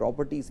obtain the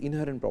properties,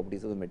 inherent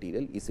properties of the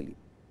material easily.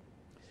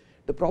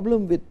 The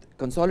problem with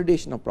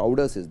consolidation of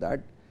powders is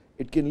that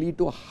it can lead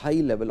to a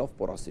high level of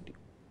porosity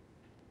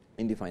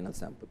in the final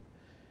sample,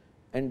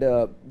 and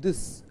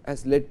this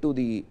has led to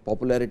the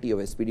popularity of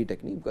SPD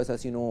technique, because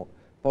as you know,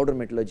 powder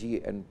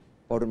metallurgy and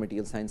powder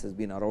material science has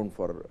been around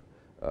for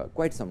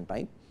quite some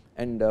time,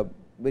 and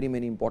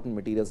many important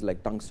materials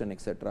like tungsten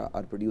etc.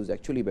 are produced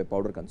actually by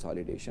powder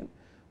consolidation.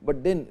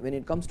 But then when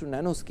it comes to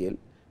nanoscale,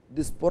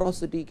 this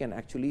porosity can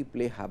actually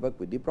play havoc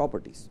with the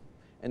properties,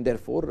 and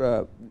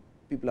therefore,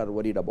 people are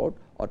worried about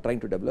or trying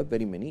to develop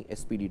very many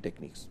SPD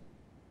techniques.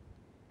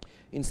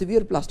 In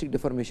severe plastic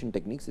deformation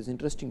techniques, it is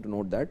interesting to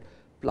note that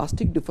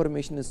plastic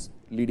deformation is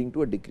leading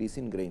to a decrease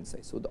in grain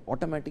size. So,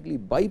 automatically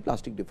by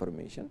plastic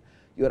deformation,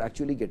 you are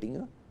actually getting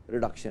a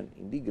reduction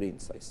in the grain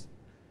size.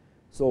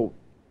 So,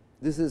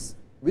 this is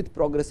with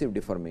progressive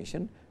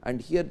deformation, and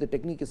here the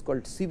technique is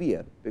called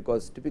severe,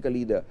 because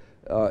typically the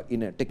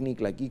in a technique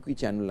like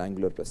equi-channel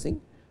angular pressing,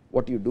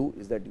 what you do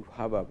is that you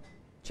have a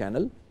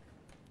channel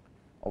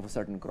of a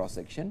certain cross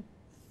section.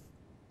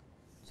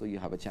 So, you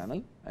have a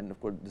channel, and of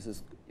course, this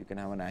is you can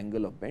have an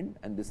angle of bend,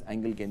 and this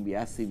angle can be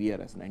as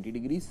severe as 90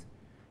 degrees,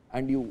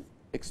 and you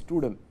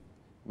extrude a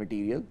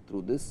material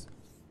through this,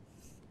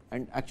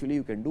 and actually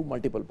you can do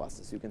multiple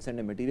passes. You can send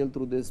a material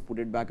through this, put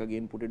it back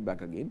again, put it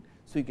back again.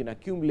 So, you can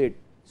accumulate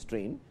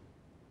strain,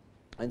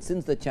 and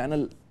since the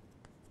channel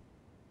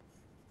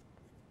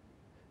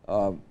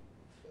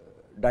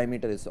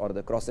diameter is or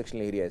the cross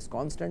sectional area is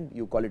constant,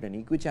 you call it an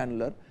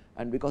equichannular,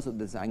 and because of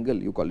this angle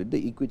you call it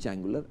the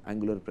equichangular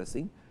angular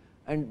pressing.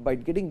 And by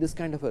getting this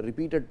kind of a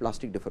repeated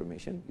plastic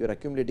deformation, you are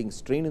accumulating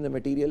strain in the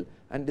material,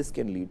 and this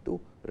can lead to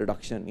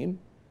reduction in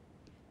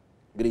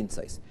grain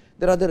size.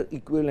 There are other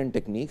equivalent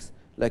techniques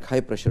like high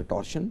pressure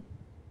torsion,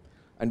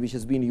 and which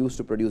has been used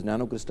to produce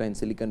nanocrystalline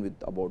silicon with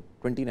about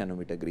 20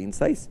 nanometer grain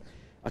size,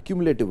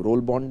 accumulative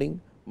roll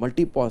bonding,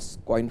 multi-pass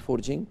coin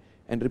forging,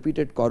 and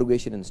repeated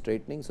corrugation and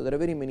straightening. So, there are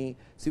very many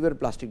severe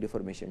plastic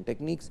deformation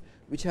techniques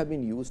which have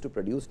been used to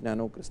produce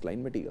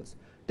nanocrystalline materials.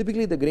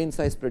 Typically, the grain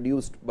size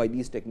produced by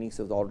these techniques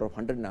is the order of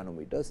 100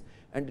 nanometers,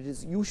 and it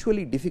is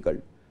usually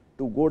difficult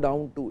to go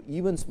down to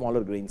even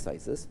smaller grain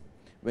sizes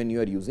when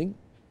you are using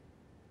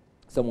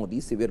some of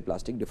these severe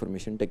plastic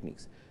deformation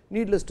techniques.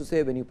 Needless to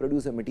say, when you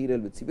produce a material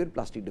with severe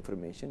plastic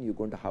deformation, you are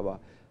going to have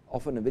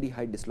often a very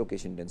high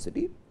dislocation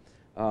density.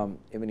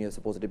 When you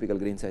suppose a typical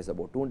grain size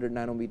about 200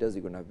 nanometers, you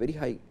are going to have very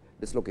high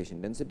dislocation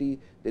density.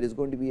 There is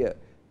going to be a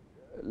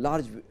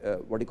large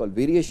what you call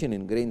variation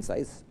in grain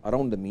size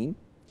around the mean,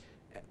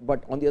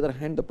 but on the other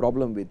hand, the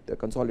problem with the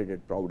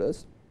consolidated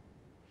powders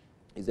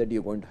is that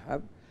you are going to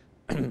have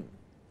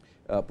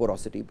a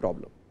porosity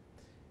problem.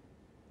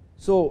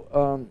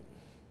 So,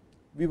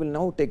 we will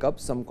now take up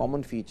some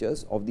common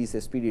features of these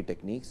SPD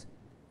techniques,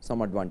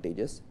 some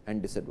advantages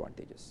and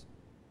disadvantages.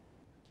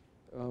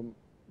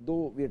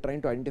 Though we are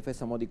trying to identify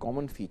some of the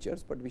common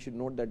features, but we should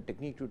note that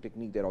technique to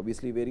technique there are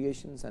obviously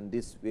variations, and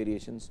these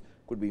variations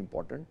could be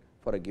important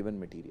for a given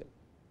material.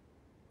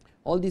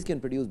 All these can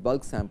produce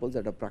bulk samples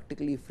that are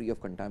practically free of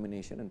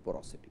contamination and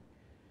porosity.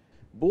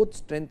 Both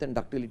strength and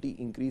ductility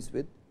increase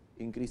with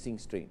increasing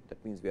strain.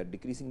 That means, we are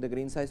decreasing the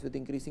grain size with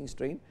increasing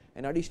strain,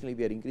 and additionally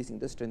we are increasing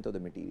the strength of the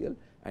material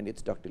and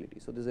its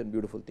ductility. So, this is a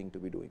beautiful thing to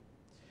be doing.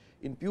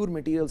 In pure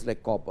materials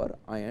like copper,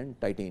 iron,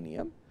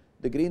 titanium,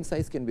 the grain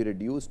size can be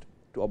reduced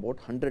to about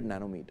 100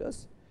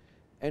 nanometers,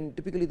 and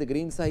typically the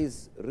grain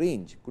size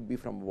range could be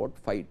from about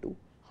 5 to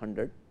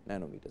 100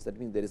 nanometers. That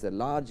means, there is a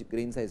large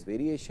grain size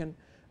variation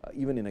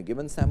even in a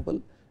given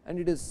sample, and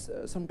it is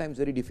sometimes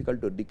very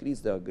difficult to decrease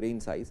the grain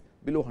size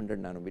below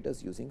 100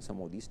 nanometers using some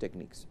of these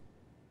techniques.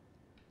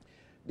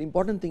 The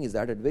important thing is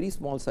that at very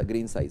small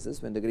grain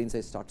sizes, when the grain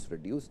size starts to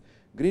reduce,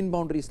 grain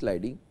boundary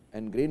sliding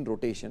and grain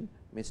rotation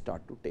may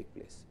start to take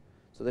place.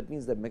 So, that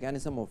means the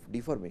mechanism of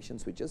deformation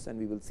switches, and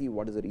we will see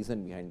what is the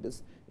reason behind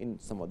this in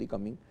some of the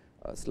coming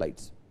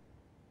slides.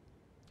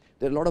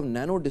 There are a lot of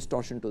nano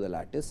distortion to the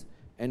lattice,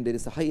 and there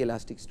is a high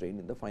elastic strain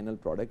in the final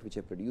product which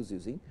I produce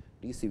using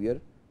these severe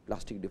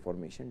plastic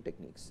deformation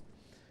techniques.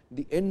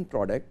 The end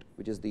product,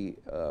 which is the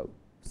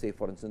say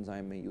for instance,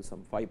 I may use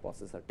some 5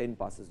 passes or 10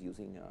 passes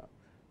using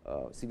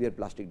severe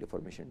plastic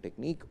deformation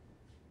technique.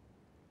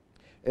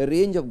 A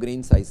range of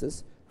grain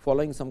sizes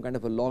following some kind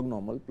of a log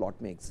normal plot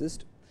may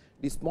exist.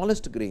 The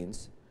smallest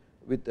grains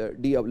with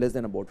d of less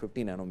than about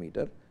 50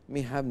 nanometer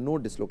may have no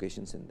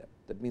dislocations in them.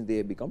 That means,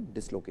 they become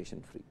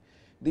dislocation free.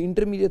 The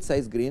intermediate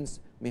size grains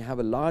may have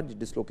a large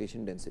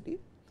dislocation density,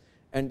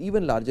 and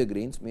even larger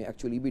grains may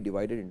actually be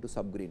divided into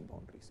subgrain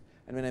boundaries.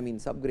 And when I mean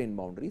subgrain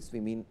boundaries, we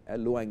mean a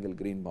low angle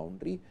grain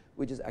boundary,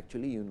 which is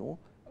actually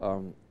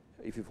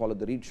if you follow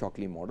the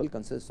Reed-Shockley model,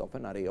 consists of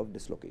an array of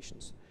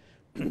dislocations.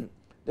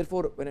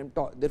 Therefore, when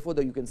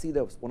you can see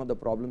one of the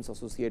problems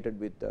associated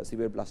with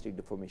severe plastic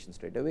deformation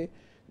straight away,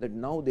 that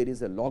now there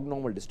is a log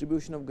normal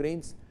distribution of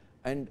grains,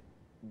 and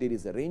there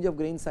is a range of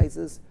grain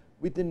sizes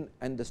within,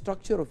 and the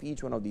structure of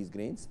each one of these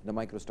grains, the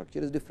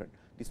microstructure is different.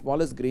 The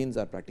smallest grains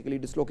are practically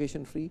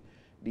dislocation free,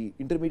 the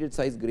intermediate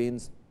size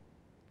grains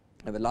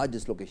have a large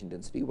dislocation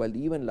density, while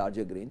the even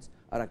larger grains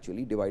are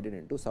actually divided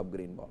into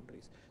subgrain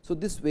boundaries. So,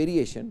 this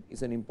variation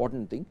is an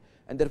important thing,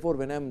 and therefore,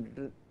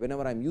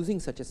 whenever I am using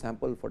such a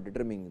sample for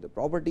determining the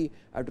property,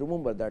 I have to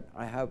remember that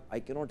I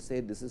cannot say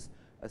this is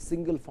a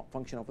single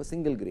function of a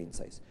single grain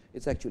size. It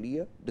is actually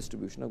a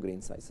distribution of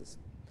grain sizes.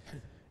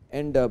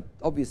 And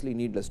obviously,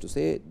 needless to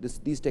say,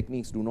 these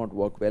techniques do not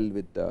work well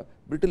with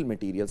brittle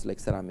materials like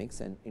ceramics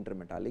and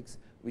intermetallics,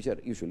 which are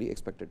usually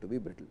expected to be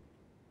brittle.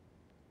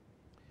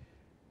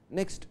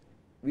 Next,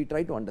 we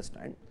try to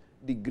understand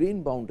the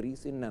grain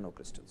boundaries in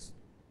nanocrystals.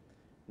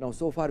 Now,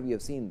 so far we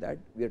have seen that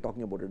we are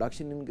talking about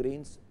reduction in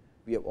grains.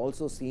 We have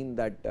also seen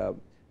that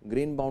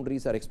grain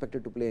boundaries are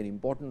expected to play an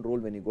important role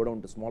when you go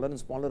down to smaller and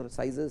smaller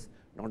sizes,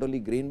 not only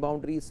grain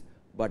boundaries,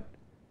 but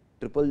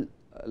triple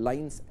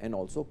lines and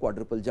also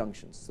quadruple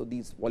junctions. So,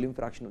 these volume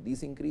fraction of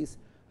these increase,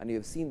 and you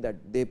have seen that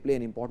they play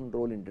an important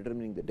role in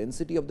determining the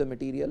density of the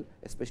material,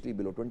 especially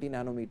below 20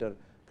 nanometer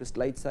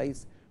crystallite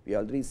size. We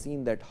have already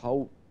seen that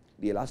how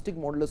the elastic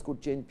modulus could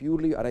change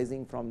purely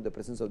arising from the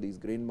presence of these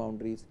grain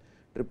boundaries,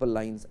 triple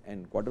lines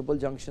and quadruple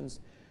junctions.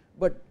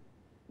 But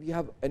we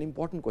have an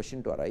important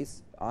question to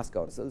ask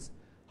ourselves,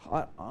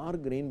 are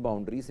grain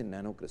boundaries in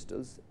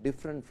nanocrystals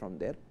different from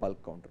their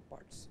bulk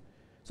counterparts?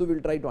 So, we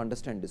will try to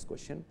understand this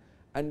question,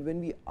 and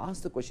when we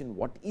ask the question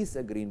what is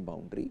a grain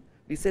boundary,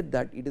 we said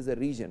that it is a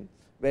region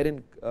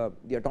wherein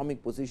the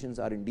atomic positions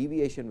are in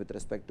deviation with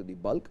respect to the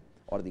bulk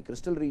or the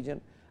crystal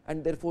region,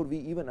 and therefore, we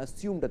even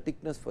assume the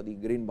thickness for the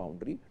grain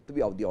boundary to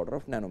be of the order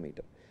of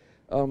nanometer.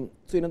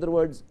 So, in other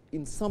words,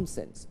 in some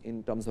sense,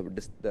 in terms of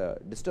the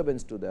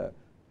disturbance to the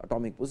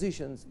atomic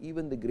positions,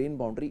 even the grain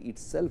boundary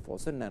itself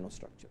was a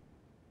nanostructure.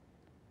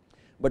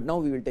 But now,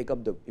 we will take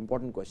up the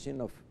important question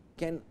of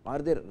are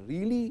there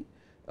really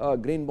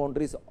grain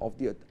boundaries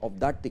of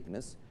that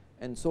thickness,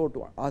 and so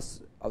to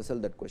ask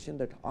ourselves that question,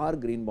 that are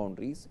grain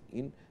boundaries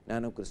in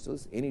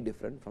nanocrystals any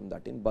different from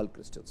that in bulk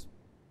crystals.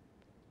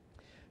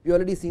 We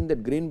already seen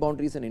that grain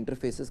boundaries and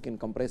interfaces can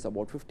comprise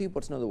about 50%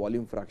 of the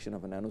volume fraction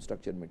of a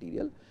nanostructured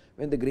material,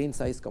 when the grain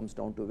size comes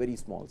down to a very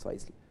small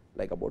size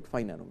like about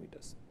 5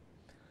 nanometers.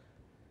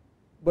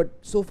 But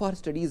so far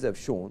studies have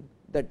shown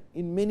that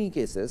in many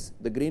cases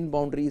the grain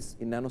boundaries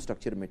in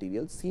nanostructured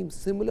materials seem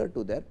similar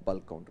to their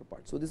bulk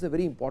counterparts. So, this is a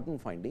very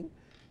important finding,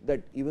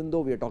 that even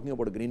though we are talking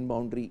about a grain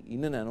boundary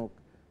in a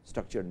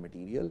nanostructured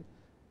material,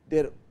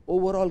 their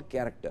overall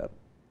character,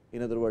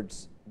 in other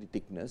words the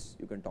thickness,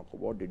 you can talk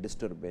about the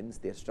disturbance,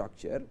 their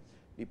structure,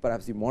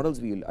 perhaps the models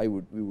we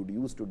would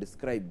use to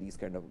describe these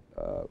kind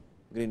of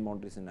grain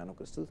boundaries in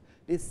nanocrystals,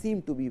 they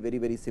seem to be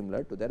very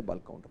similar to their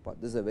bulk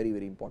counterpart. This is a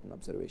very important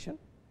observation.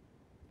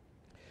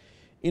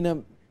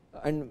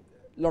 And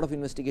a lot of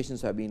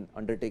investigations have been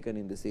undertaken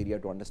in this area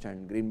to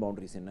understand grain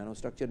boundaries in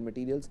nanostructured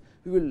materials.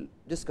 We will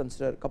just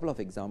consider a couple of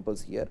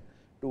examples here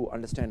to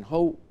understand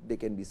how they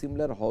can be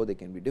similar, how they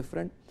can be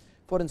different.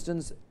 For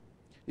instance,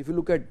 if you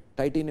look at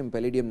titanium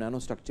palladium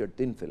nanostructured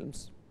thin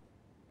films,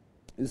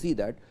 you see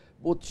that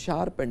both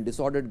sharp and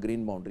disordered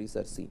grain boundaries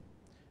are seen,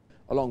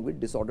 along with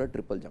disordered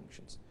triple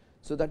junctions.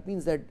 So, that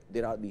means that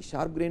there are the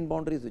sharp grain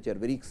boundaries which are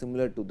very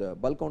similar to the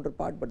bulk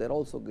counterpart, but there are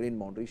also grain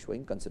boundaries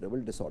showing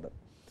considerable disorder,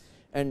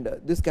 and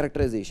this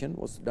characterization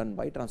was done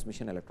by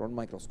transmission electron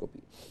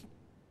microscopy.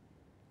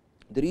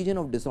 The region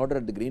of disorder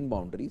at the grain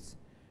boundaries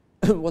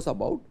was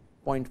about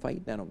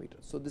 0.5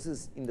 nanometers. So, this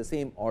is in the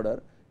same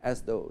order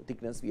as the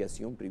thickness we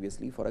assumed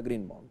previously for a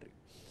grain boundary.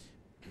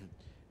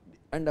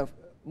 And the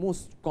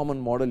most common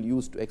model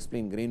used to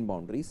explain grain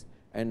boundaries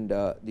and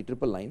the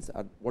triple lines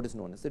are what is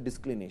known as the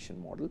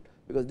disclination model,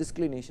 because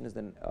disclination is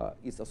then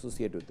is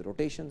associated with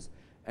rotations,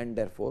 and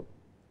therefore,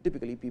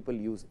 typically people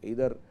use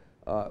either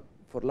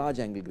for large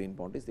angle grain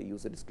boundaries, they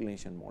use a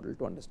disclination model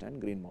to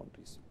understand grain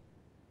boundaries.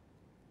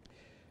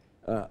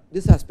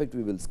 This aspect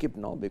we will skip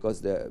now,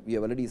 because we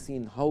have already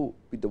seen how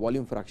with the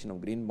volume fraction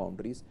of grain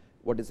boundaries,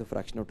 what is the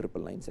fraction of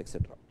triple lines,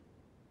 etc.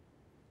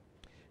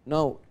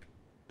 Now,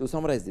 to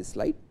summarize this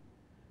slide,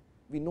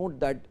 we note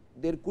that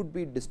there could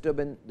be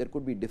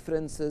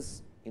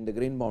differences in the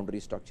grain boundary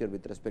structure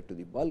with respect to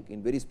the bulk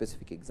in very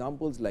specific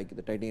examples like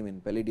the titanium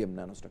and palladium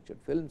nanostructured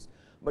films,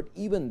 but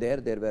even there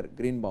were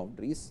grain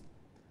boundaries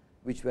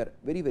which were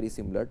very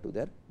similar to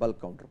their bulk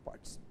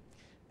counterparts.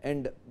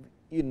 And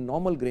in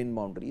normal grain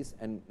boundaries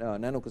and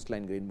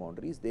nanocrystalline grain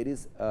boundaries, there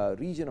is a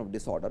region of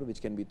disorder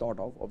which can be thought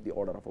of the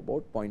order of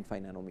about 0.5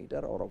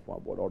 nanometer or of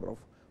about order of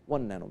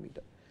 1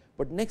 nanometer.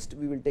 But next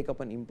we will take up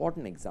an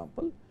important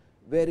example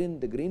wherein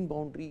the grain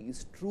boundary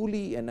is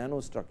truly a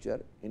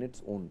nanostructure in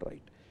its own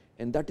right,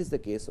 and that is the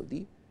case of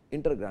the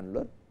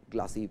intergranular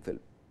glassy film.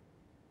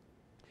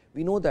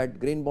 We know that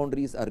grain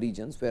boundaries are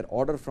regions where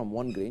order from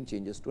one grain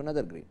changes to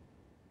another grain,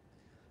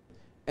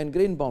 and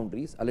grain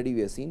boundaries already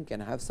we have seen can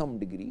have some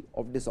degree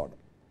of disorder.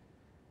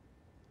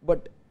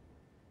 But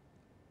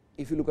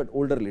if you look at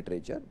older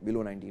literature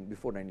before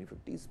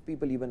 1950s,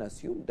 people even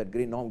assume that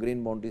grain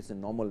boundaries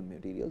in normal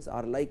materials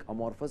are like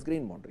amorphous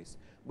grain boundaries,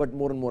 but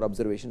more and more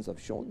observations have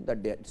shown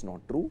that it is not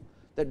true,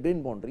 that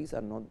grain boundaries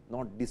are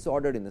not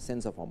disordered in the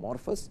sense of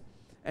amorphous,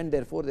 and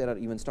therefore, there are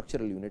even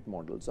structural unit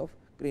models of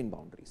grain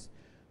boundaries.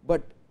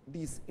 But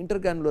these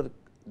intergranular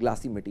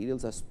glassy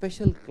materials are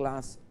special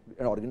class,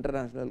 or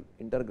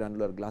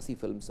intergranular glassy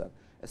films are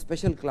a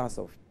special class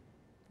of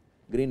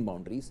grain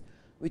boundaries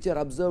which are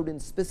observed in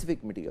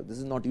specific materials. This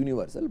is not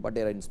universal, but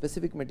they are in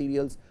specific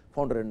materials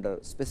found under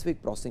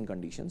specific processing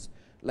conditions,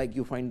 like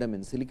you find them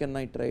in silicon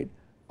nitride,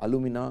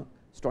 alumina,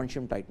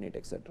 strontium titanate,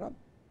 etc.,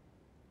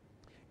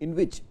 in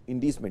which in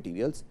these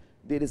materials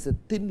there is a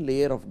thin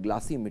layer of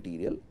glassy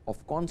material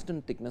of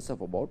constant thickness of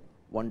about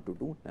 1 to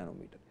 2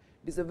 nanometer.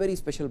 It is a very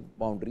special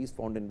boundaries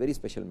found in very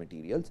special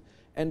materials,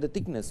 and the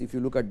thickness, if you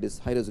look at this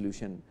high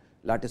resolution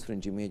lattice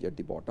fringe image at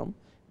the bottom,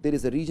 there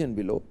is a region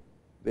below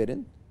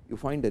wherein you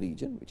find a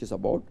region which is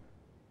about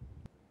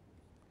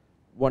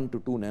 1 to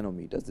 2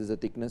 nanometers. This is the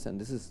thickness,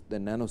 and this is the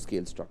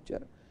nanoscale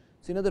structure.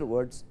 So, in other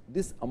words,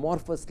 this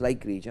amorphous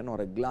like region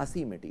or a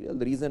glassy material,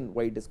 the reason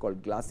why it is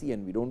called glassy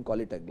and we do not call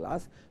it a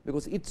glass,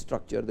 because its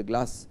structure,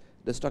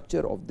 the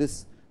structure of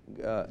this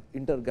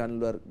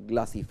intergranular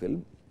glassy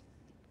film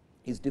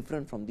is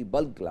different from the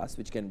bulk glass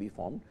which can be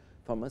formed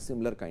from a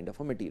similar kind of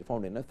a material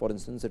found in for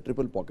instance, a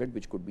triple pocket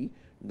which could be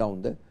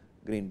down the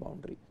grain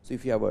boundary. So,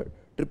 if you have a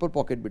triple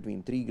pocket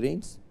between 3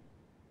 grains,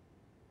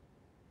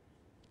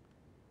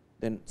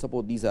 then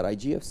suppose these are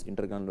IGFs,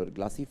 intergranular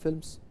glassy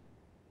films,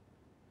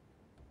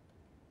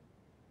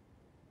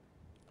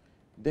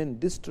 then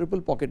this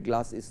triple pocket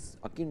glass is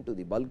akin to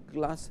the bulk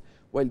glass,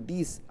 while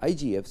these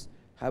IGFs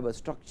have a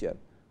structure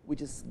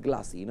which is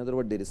glassy. In other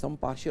words, there is some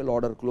partial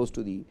order close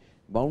to the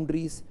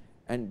boundaries,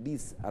 and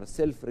these are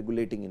self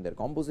regulating in their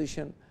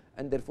composition,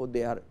 and therefore,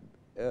 they are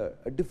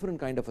a different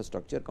kind of a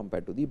structure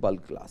compared to the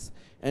bulk glass,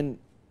 and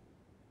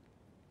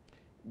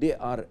they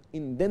are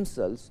in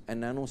themselves a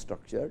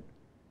nanostructured,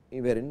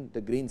 wherein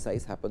the grain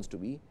size happens to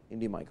be in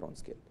the micron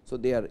scale. So,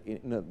 they are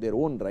in their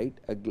own right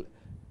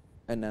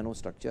a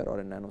nanostructure or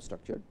a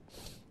nanostructured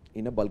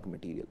in a bulk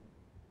material.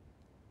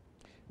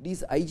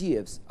 These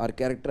IGFs are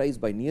characterized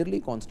by nearly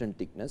constant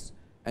thickness,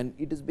 and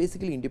it is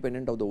basically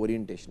independent of the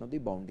orientation of the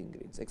bounding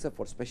grains, except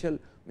for special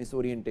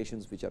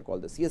misorientations which are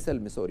called the CSL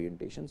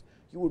misorientations.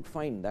 You would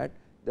find that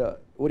the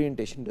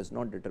orientation does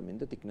not determine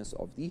the thickness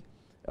of the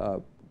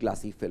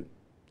glassy film,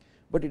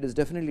 but it is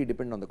definitely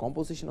dependent on the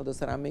composition of the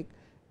ceramic,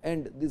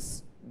 and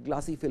this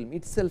glassy film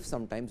itself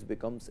sometimes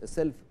becomes a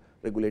self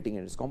regulating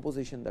in its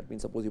composition. That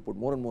means, suppose you put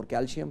more and more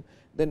calcium,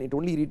 then it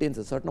only retains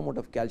a certain amount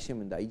of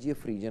calcium in the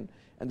IGF region,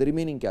 and the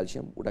remaining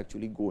calcium would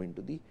actually go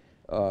into the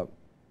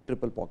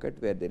triple pocket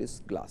where there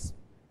is glass.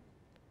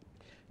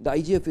 The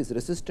IGF is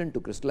resistant to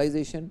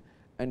crystallization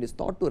and is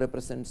thought to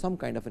represent some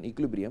kind of an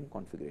equilibrium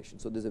configuration.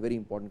 So, this is a very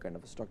important kind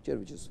of a structure,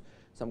 which is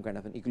some kind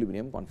of an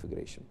equilibrium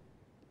configuration.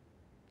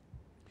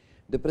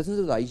 The presence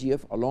of the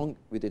IGF along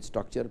with its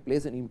structure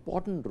plays an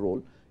important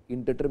role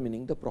in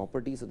determining the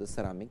properties of the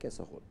ceramic as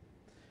a whole.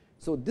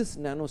 So, this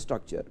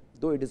nanostructure,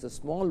 though it is a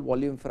small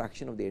volume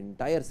fraction of the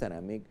entire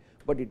ceramic,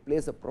 but it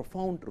plays a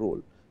profound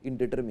role in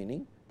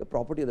determining the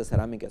property of the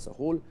ceramic as a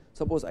whole.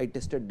 Suppose I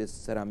tested this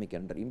ceramic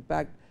under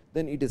impact,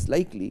 then it is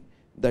likely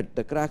that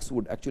the cracks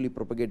would actually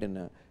propagate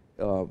in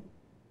a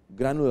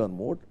granular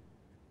mode,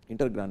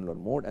 intergranular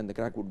mode, and the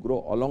crack would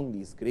grow along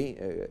these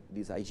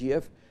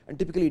IGF, and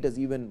typically it has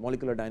even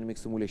molecular dynamic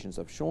simulations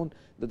have shown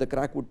that the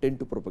crack would tend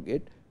to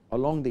propagate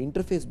along the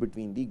interface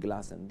between the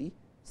glass and the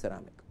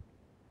ceramic,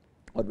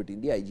 or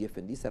between the IGF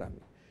and the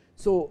ceramic.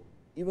 So,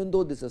 even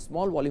though this is a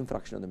small volume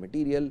fraction of the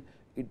material,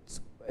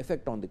 its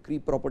effect on the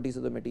creep properties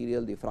of the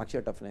material, the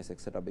fracture toughness,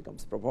 etc.,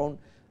 becomes profound,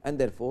 and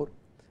therefore,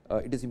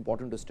 it is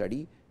important to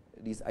study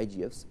these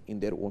IGFs in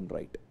their own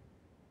right.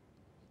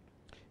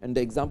 And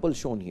the example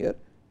shown here,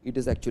 it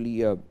is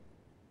actually a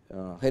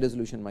high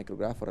resolution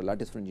micrograph or a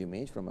lattice fringe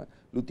image from a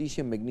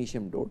lutetium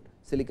magnesium doped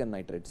silicon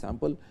nitride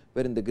sample,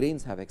 wherein the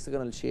grains have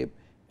hexagonal shape,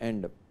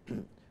 and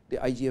the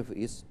IGF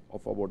is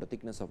of about a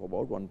thickness of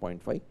about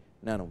 1.5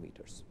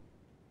 nanometers.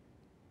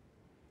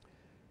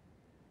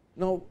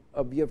 Now,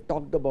 we have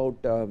talked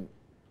about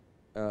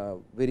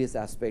various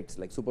aspects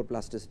like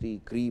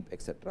superplasticity, creep,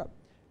 etc.,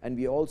 and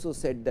we also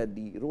said that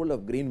the role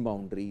of grain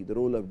boundary, the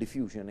role of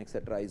diffusion,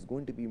 etc., is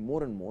going to be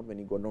more and more when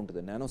you go down to the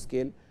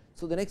nanoscale.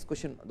 So, the next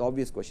question, the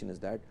obvious question is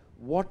that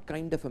what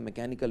kind of a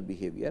mechanical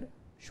behavior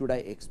should I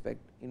expect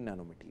in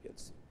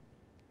nanomaterials?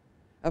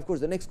 Of course,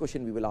 the next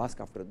question we will ask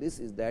after this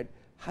is that,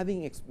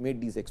 having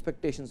made these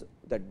expectations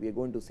that we are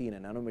going to see in a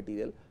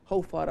nanomaterial,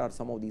 how far are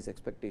some of these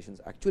expectations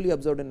actually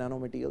observed in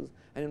nanomaterials,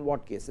 and in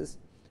what cases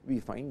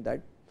we find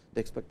that the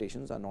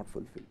expectations are not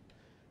fulfilled.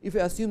 If we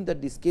assume that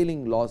the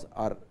scaling laws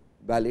are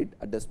valid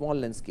at the small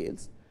length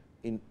scales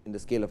in the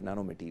scale of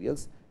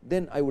nanomaterials,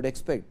 then I would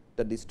expect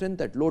that the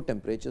strength at low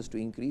temperatures to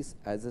increase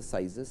as the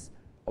sizes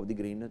of the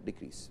grain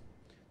decrease.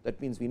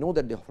 That means, we know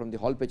that from the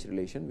Hall-Petch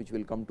relation, which we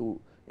will come to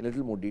in a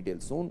little more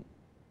detail soon,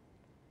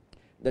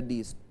 that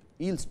the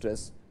yield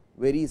stress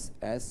varies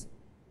as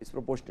is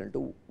proportional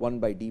to 1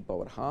 by d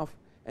power half,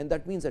 and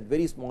that means at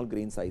very small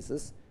grain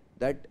sizes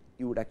that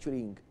you would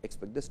actually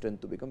expect the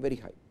strength to become very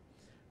high.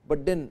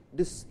 But then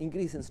this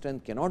increase in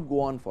strength cannot go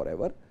on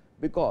forever,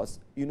 because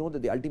you know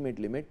that the ultimate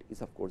limit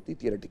is of course the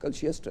theoretical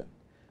shear strength,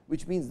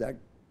 which means that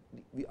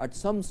at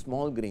some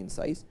small grain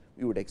size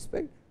we would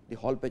expect the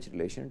Hall-Petch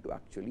relation to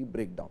actually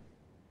break down.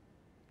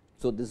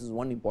 So, this is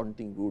one important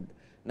thing we would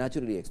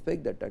naturally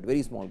expect, that at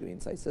very small grain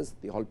sizes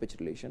the Hall-Petch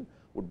relation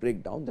would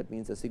break down. That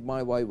means, a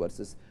sigma y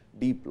versus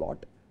d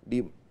plot,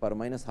 d power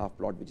minus half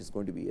plot, which is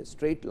going to be a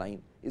straight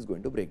line, is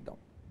going to break down.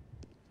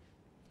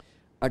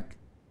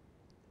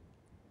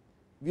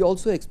 We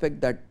also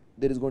expect that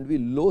there is going to be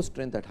low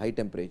strength at high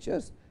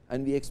temperatures,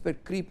 and we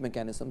expect creep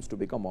mechanisms to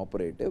become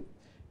operative.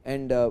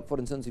 And for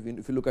instance, if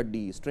you look at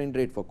the strain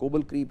rate for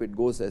Coble creep, it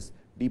goes as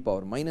d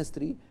power minus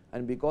 3,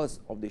 and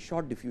because of the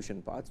short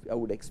diffusion paths, I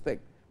would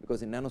expect,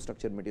 because in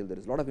nanostructured material there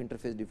is a lot of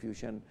interface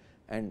diffusion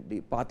and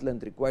the path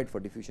length required for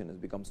diffusion has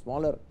become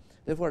smaller.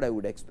 Therefore, I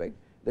would expect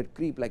that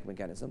creep like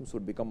mechanisms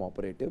would become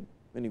operative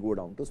when you go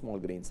down to small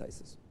grain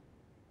sizes.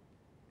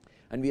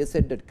 And we have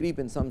said that creep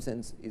in some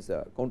sense is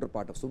a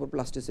counterpart of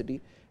superplasticity,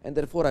 and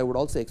therefore, I would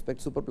also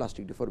expect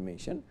superplastic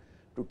deformation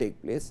to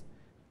take place,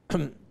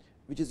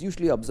 which is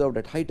usually observed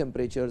at high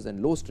temperatures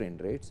and low strain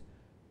rates,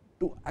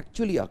 to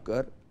actually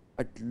occur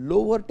at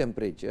lower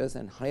temperatures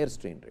and higher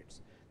strain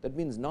rates. That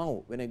means,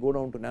 now when I go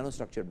down to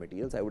nanostructured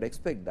materials, I would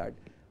expect that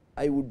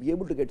I would be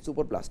able to get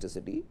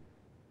superplasticity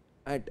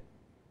at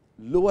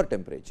lower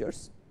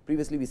temperatures.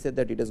 Previously, we said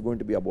that it is going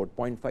to be about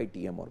 0.5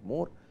 Tm or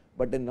more,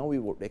 but then now we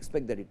would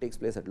expect that it takes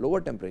place at lower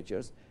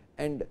temperatures,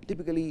 and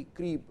typically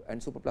creep and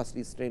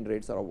superplasticity strain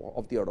rates are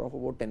of the order of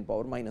about 10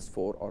 power minus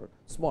 4 or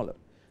smaller.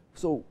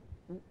 So,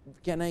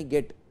 can I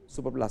get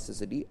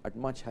superplasticity at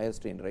much higher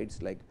strain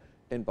rates like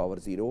 10 power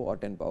 0 or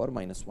 10 power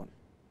minus 1.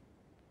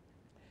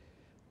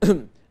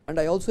 And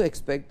I also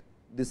expect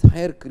this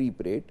higher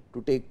creep rate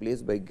to take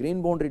place by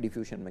grain boundary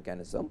diffusion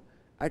mechanism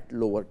at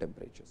lower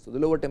temperatures. So, the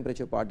lower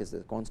temperature part is a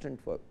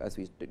constant for, as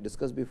we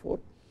discussed before,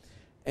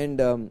 and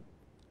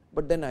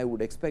but then I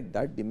would expect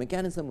that the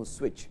mechanism will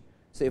switch,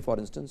 say for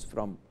instance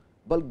from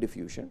bulk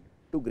diffusion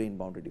to grain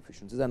boundary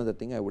diffusion. This is another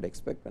thing I would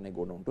expect when I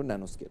go down to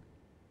nanoscale.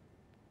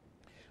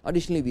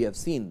 Additionally, we have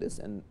seen this,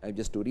 and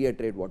just to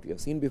reiterate what we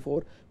have seen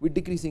before, with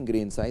decreasing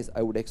grain size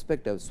I would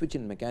expect a switch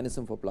in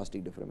mechanism for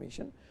plastic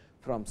deformation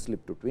from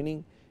slip to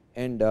twinning,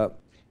 and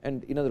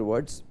in other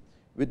words,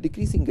 with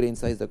decreasing grain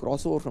size the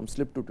crossover from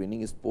slip to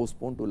twinning is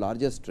postponed to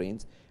larger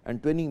strains,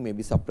 and twinning may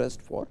be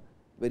suppressed for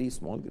very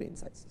small grain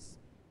sizes.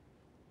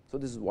 So,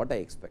 this is what I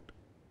expect.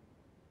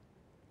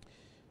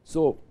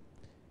 So,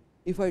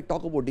 if I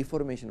talk about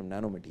deformation of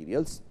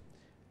nanomaterials,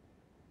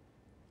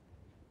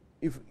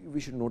 if we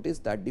should notice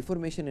that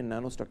deformation in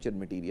nanostructured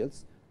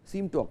materials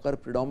seem to occur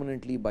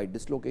predominantly by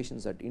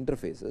dislocations at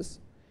interfaces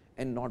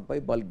and not by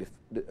bulk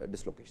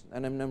dislocation,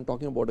 and I am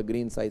talking about a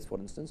grain size for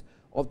instance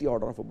of the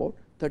order of about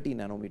 30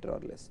 nanometer or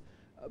less.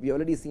 We have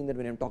already seen that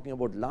when I am talking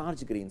about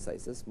large grain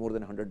sizes more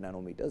than 100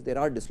 nanometers, there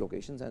are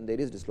dislocations and there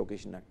is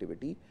dislocation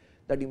activity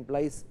that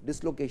implies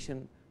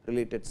dislocation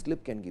related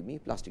slip can give me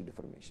plastic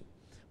deformation.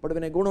 But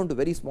when I go down to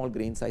very small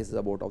grain sizes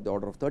about of the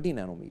order of 30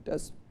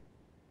 nanometers,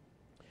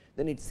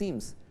 then it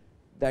seems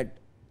that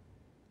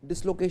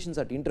dislocations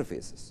at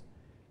interfaces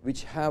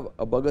which have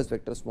a Burgers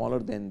vector smaller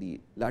than the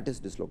lattice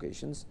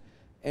dislocations,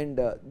 and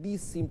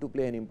these seem to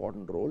play an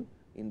important role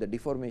in the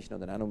deformation of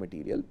the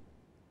nanomaterial.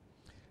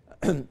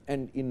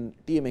 And in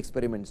TM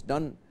experiments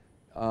done,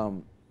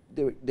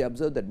 they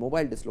observed that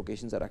mobile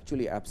dislocations are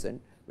actually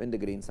absent when the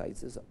grain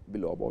size is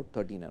below about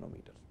 30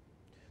 nanometers.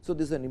 So,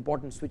 this is an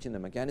important switch in the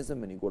mechanism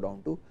when you go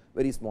down to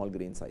very small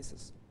grain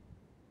sizes.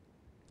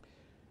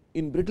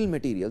 In brittle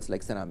materials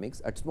like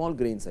ceramics at small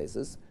grain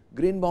sizes,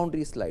 grain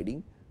boundary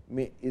sliding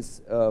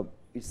is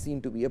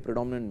seen to be a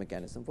predominant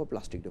mechanism for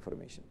plastic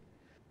deformation.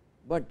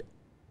 But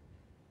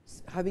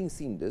having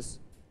seen this,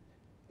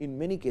 in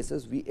many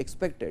cases we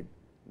expected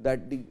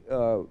that the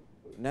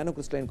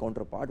nanocrystalline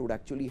counterpart would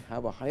actually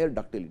have a higher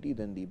ductility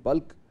than the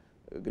bulk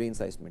grain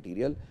sized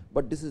material,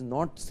 but this is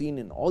not seen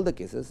in all the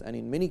cases, and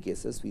in many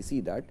cases we see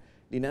that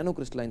the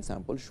nanocrystalline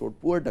sample showed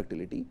poor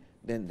ductility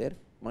than their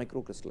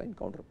microcrystalline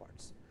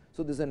counterparts.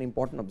 So, this is an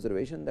important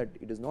observation that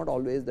it is not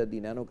always that the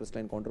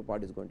nanocrystalline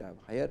counterpart is going to have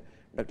higher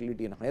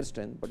ductility and higher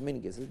strength, but many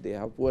cases they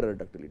have poorer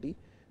ductility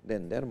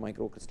than their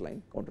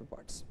microcrystalline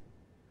counterparts.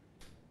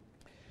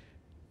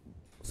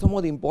 Some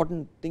of the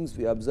important things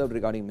we observed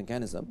regarding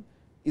mechanism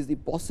is the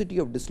paucity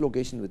of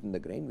dislocation within the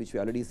grain, which we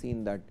already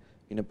seen that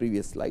in a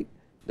previous slide,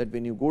 that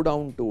when you go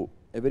down to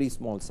a very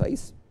small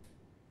size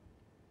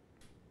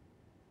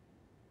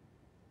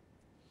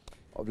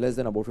of less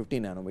than about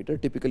 15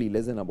 nanometer, typically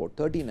less than about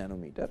 30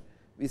 nanometer,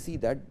 we see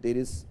that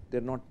there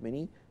are not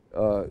many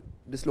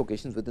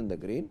dislocations within the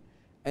grain,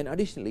 and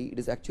additionally it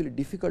is actually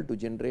difficult to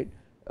generate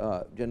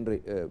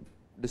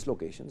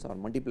dislocations or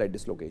multiplied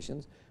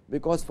dislocations,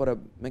 because for a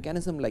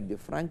mechanism like the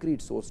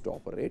Frank-Reed source to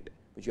operate,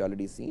 which you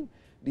already seen,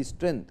 the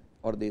strength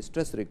or the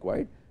stress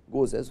required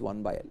goes as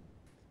 1 by L,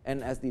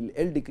 and as the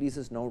L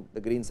decreases, now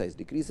the grain size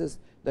decreases.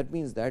 That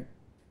means that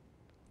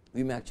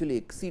we may actually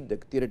exceed the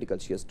theoretical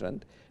shear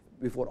strength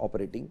before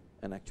operating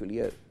and actually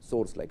a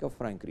source like a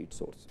Frank-Reed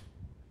source.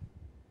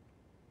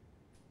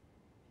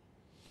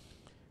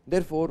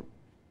 Therefore,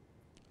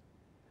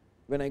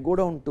 when I go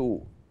down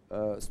to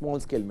small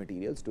scale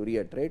materials, to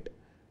reiterate,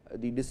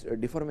 the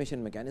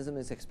deformation mechanism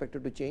is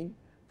expected to change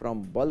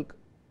from bulk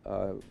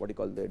what you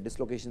call the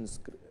dislocations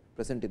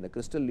present in the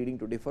crystal leading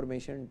to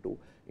deformation, to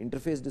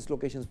interface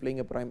dislocations playing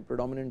a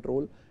predominant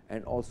role,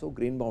 and also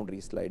grain boundary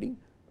sliding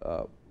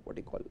what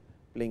you call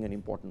playing an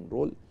important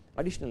role.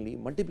 Additionally,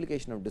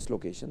 multiplication of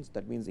dislocations,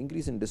 that means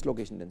increase in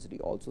dislocation density,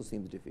 also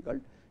seems difficult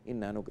in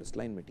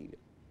nanocrystalline material.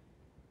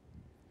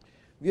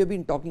 We have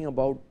been talking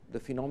about the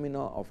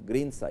phenomena of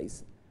grain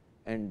size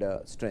and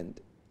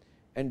strength,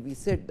 and we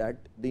said that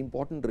the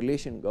important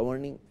relation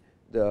governing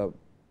the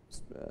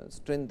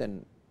strength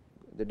and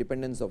the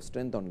dependence of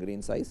strength on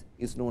grain size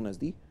is known as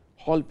the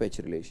Hall-Petch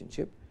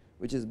relationship,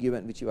 which is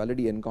given, which you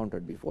already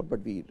encountered before,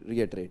 but we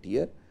reiterate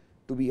here,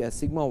 to be as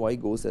sigma y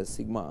goes as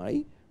sigma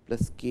I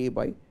plus k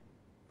by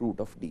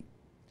root of d.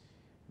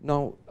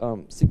 Now,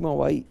 sigma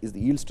y is the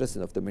yield stress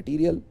of the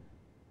material,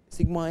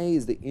 sigma I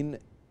is the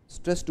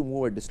stress to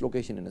move a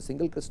dislocation in a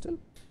single crystal.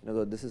 In other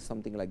words, this is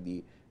something like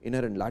the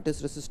inherent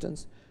lattice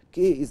resistance.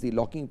 K is the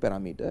locking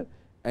parameter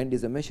and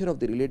is a measure of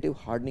the relative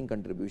hardening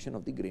contribution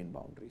of the grain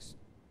boundaries,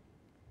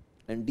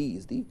 and d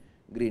is the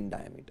grain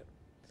diameter.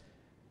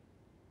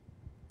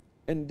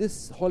 And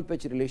this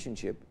Hall-Petch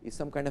relationship is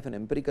some kind of an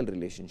empirical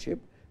relationship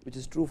which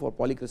is true for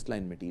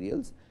polycrystalline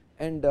materials,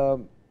 and a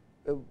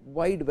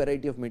wide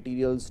variety of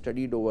materials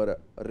studied over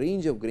a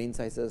range of grain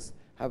sizes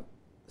have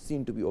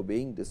seem to be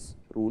obeying this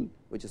rule,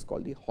 which is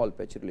called the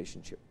Hall-Petch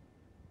relationship.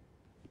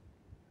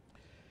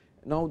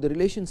 Now, the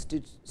relation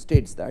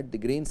states that the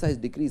grain size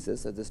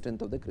decreases as the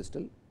strength of the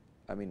crystal.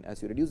 I mean,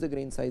 as you reduce the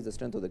grain size, the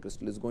strength of the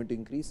crystal is going to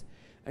increase,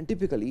 and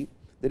typically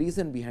the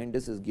reason behind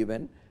this is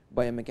given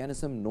by a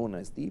mechanism known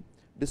as the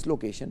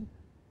dislocation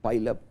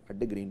pile up at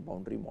the grain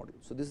boundary model.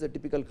 So, this is a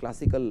typical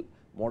classical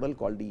model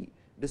called the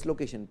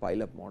dislocation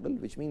pile up model,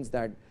 which means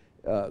that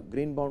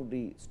grain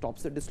boundary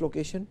stops the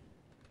dislocation,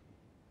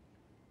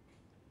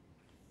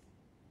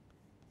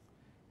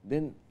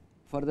 then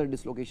further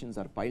dislocations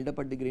are piled up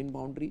at the grain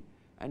boundary,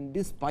 and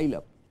this pile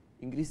up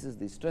increases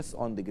the stress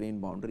on the grain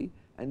boundary,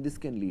 and this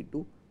can lead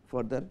to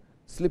further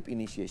slip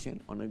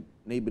initiation on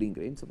a neighboring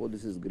grain. Suppose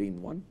this is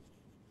grain 1,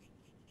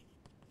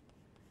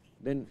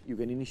 then you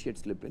can initiate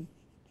slip in.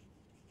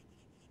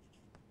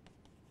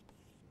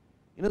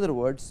 In other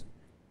words,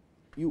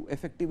 you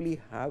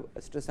effectively have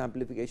a stress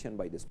amplification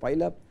by this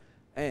pile up,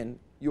 and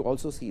you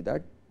also see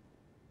that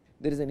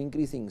there is an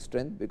increasing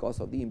strength because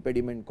of the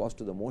impediment caused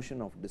to the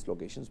motion of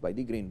dislocations by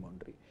the grain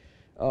boundary.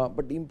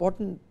 But the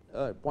important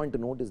point to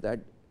note is that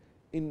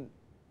in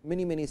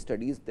many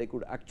studies they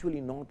could actually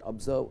not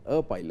observe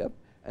a pile up,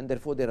 and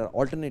therefore, there are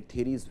alternate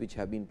theories which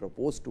have been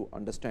proposed to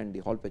understand the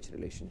Hall Patch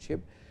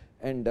relationship,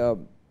 and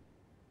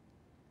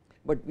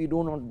but we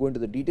do not go into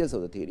the details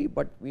of the theory,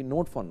 but we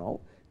note for now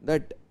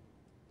that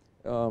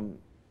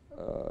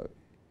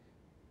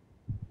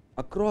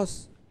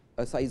across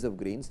a size of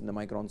grains in the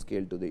micron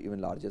scale to the even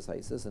larger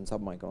sizes and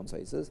sub-micron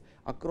sizes,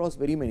 across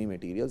very many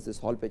materials, this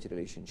Hall Patch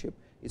relationship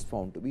is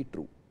found to be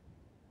true.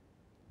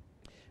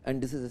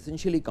 And this is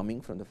essentially coming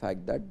from the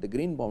fact that the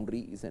grain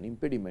boundary is an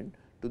impediment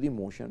to the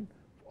motion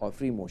or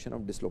free motion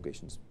of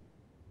dislocations.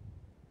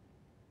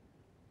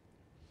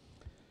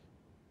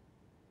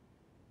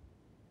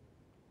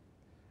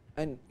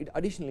 And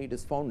additionally, it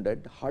is found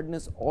that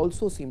hardness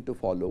also seem to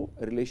follow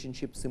a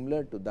relationship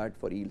similar to that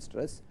for yield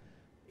stress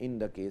in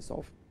the case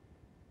of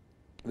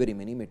very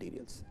many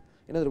materials.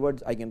 In other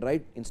words, I can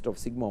write instead of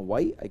sigma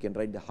y, I can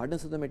write the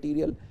hardness of the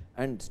material,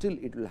 and still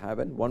it will have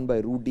an 1 by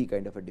root d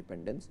kind of a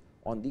dependence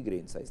on the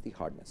grain size, the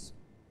hardness.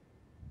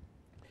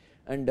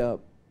 And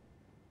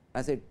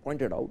as I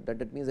pointed out,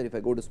 that means that if I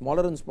go to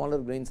smaller and smaller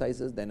grain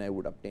sizes, then I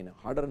would obtain a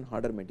harder and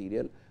harder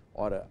material,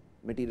 or a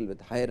material with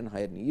higher and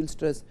higher yield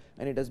stress,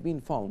 and it has been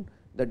found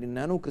that in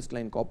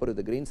nanocrystalline copper with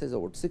a grain size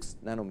of about 6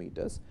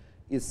 nanometers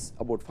is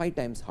about 5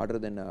 times harder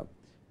than a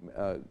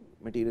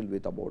material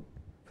with about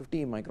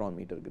 50 micron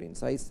meter grain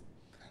size.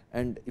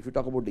 And if you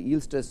talk about the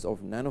yield stress of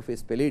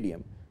nanophase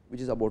palladium,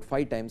 which is about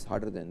 5 times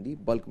harder than the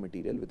bulk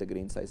material with a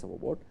grain size of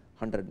about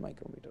 100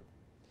 micrometer.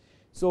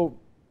 So,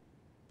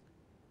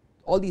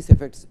 all these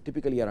effects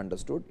typically are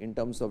understood in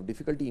terms of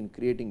difficulty in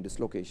creating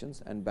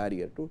dislocations and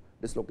barrier to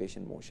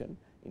dislocation motion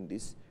in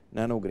this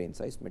nano grain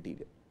size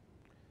material.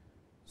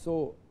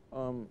 So,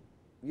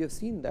 we have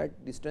seen that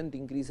the strength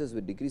increases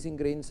with decreasing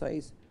grain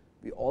size.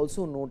 We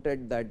also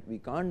noted that we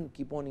can't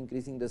keep on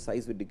increasing the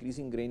size with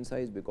decreasing grain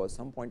size, because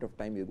some point of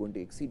time we are going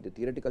to exceed the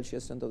theoretical shear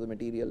strength of the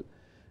material,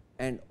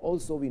 and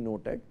also we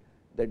noted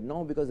that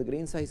now because the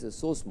grain size is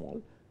so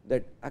small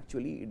that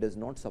actually it does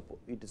not support,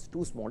 it is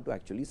too small to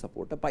actually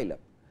support a pile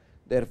up.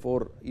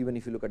 Therefore, even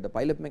if you look at the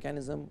pile up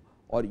mechanism,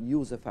 or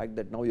use the fact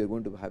that now you are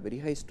going to have very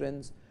high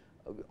strengths,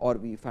 or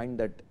we find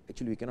that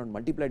actually we cannot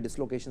multiply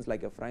dislocations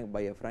like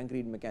by a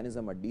Frank-Reed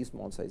mechanism at these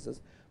small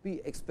sizes,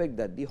 we expect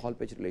that the Hall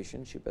Patch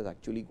relationship is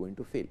actually going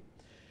to fail.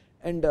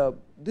 And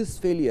this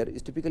failure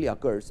is typically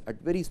occurs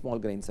at very small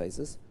grain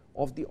sizes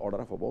of the order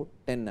of about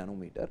 10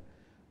 nanometer.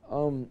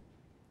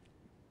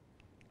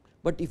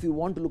 But if you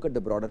want to look at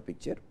the broader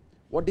picture,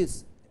 what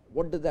is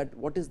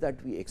that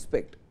we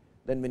expect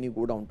then when you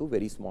go down to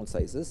very small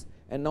sizes,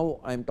 and now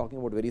I am talking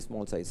about very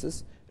small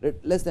sizes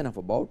less than of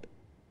about,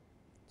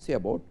 say,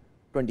 about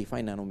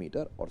 25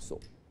 nanometer or so.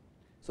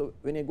 So,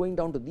 when you are going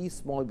down to these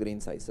small grain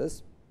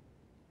sizes,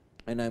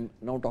 and I am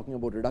now talking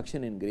about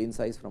reduction in grain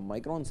size from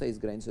micron size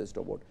grain size to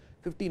about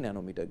 50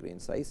 nanometer grain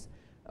size,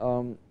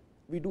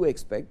 we do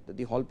expect that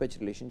the Hall Patch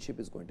relationship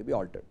is going to be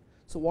altered.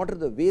 So, what are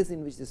the ways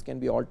in which this can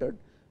be altered?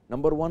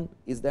 Number one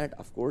is that,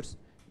 of course,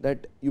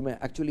 that you may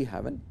actually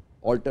have an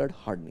altered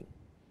hardening.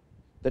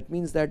 That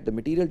means that the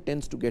material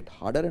tends to get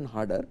harder and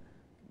harder,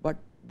 but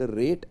the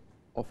rate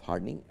of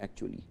hardening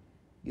actually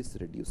is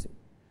reducing.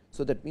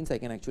 So, that means I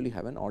can actually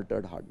have an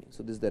altered hardening.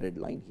 So, this is the red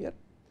line here.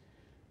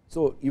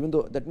 So, even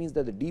though that means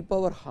that the d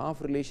power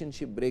half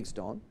relationship breaks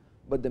down,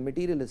 but the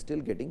material is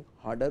still getting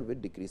harder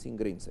with decreasing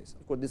grain size.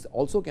 Of course, this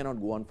also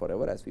cannot go on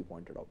forever, as we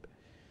pointed out,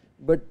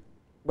 but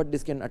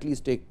this can at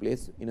least take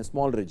place in a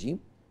small regime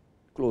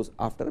close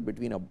after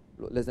between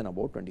less than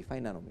about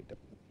 25 nanometer.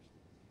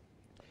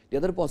 The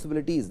other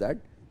possibility is that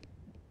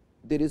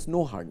there is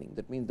no hardening.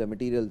 That means the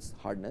material's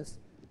hardness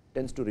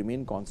tends to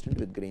remain constant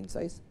with grain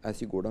size as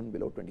you go down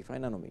below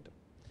 25 nanometer.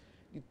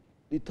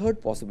 The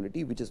third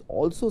possibility, which is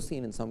also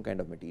seen in some kind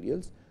of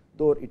materials,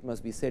 though it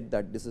must be said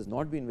that this has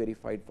not been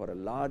verified for a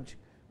large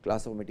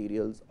class of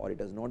materials, or it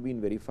has not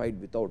been verified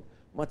without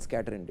much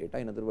scatter in data.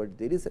 In other words,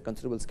 there is a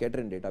considerable scatter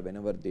in data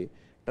whenever they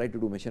try to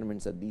do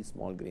measurements at these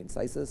small grain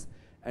sizes.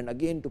 And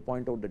again, to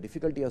point out the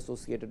difficulty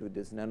associated with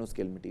this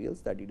nanoscale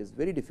materials, that it is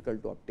very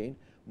difficult to obtain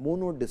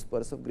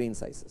monodispersive grain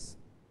sizes.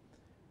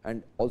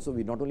 And also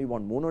we not only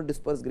want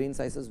monodispersed grain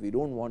sizes, we do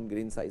not want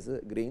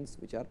grains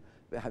which are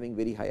having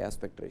very high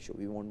aspect ratio.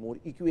 We want more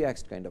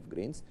equiaxed kind of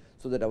grains,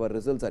 so that our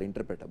results are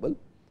interpretable.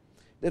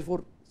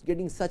 Therefore,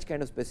 getting such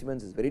kind of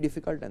specimens is very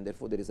difficult, and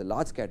therefore, there is a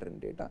large scatter in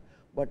data,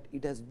 but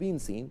it has been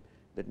seen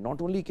that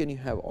not only can you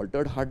have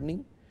altered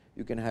hardening,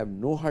 you can have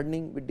no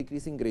hardening with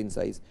decreasing grain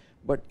size,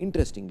 but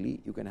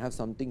interestingly you can have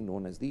something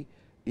known as the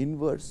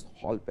inverse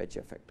Hall patch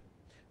effect,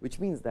 which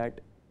means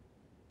that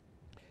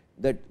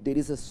there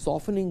is a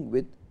softening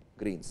with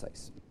grain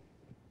size.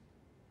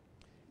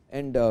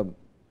 And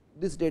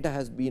this data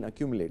has been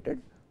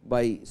accumulated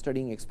by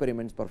studying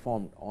experiments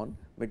performed on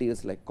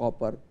materials like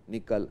copper,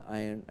 nickel,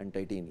 iron and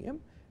titanium,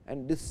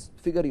 and this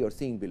figure you are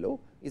seeing below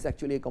is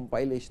actually a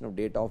compilation of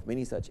data of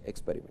many such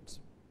experiments.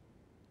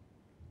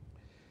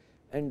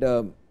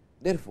 And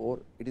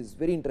therefore, it is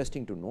very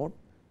interesting to note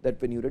that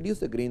when you reduce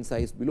the grain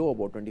size below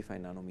about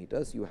 25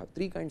 nanometers, you have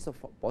three kinds of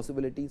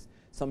possibilities.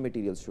 Some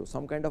materials show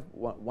some kind of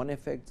one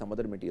effect, some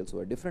other materials show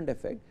a different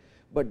effect,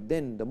 but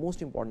then the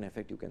most important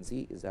effect you can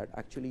see is that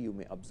actually you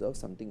may observe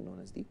something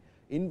known as the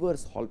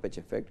inverse Hall patch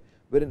effect,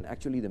 wherein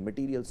actually the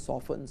material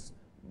softens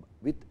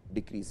with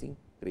decreasing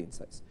grain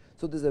size.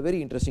 So, this is a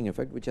very interesting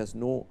effect which has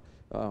no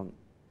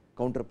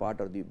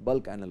counterpart or the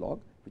bulk analog,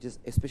 which is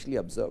especially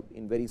observed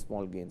in very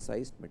small grain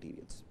sized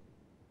materials.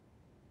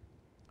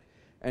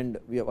 And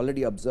we have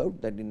already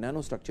observed that in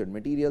nanostructured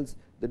materials,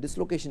 the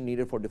dislocation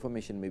needed for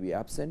deformation may be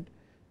absent,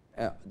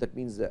 that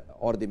means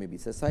or they may be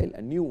sessile,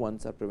 and new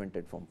ones are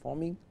prevented from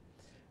forming.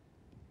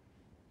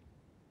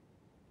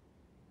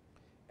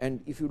 And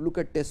if you look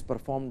at tests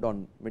performed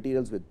on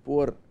materials with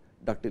poor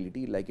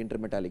ductility like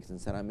intermetallics and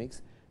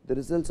ceramics, the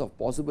results of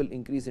possible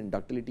increase in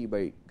ductility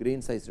by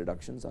grain size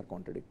reductions are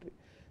contradictory.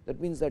 That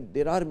means that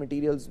there are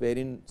materials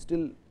wherein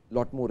still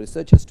lot more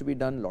research has to be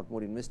done, lot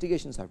more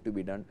investigations have to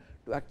be done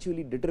to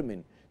actually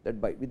determine that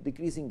with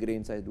decreasing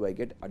grain size, do I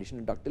get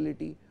additional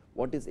ductility,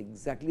 what is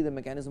exactly the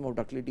mechanism of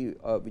ductility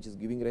which is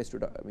giving rise to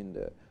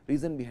the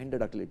reason behind the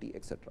ductility,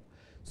 etc.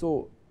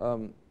 So,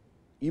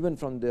 even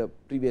from the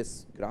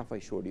previous graph I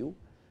showed you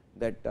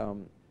that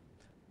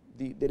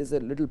there is a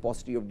little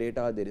paucity of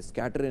data, there is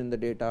scatter in the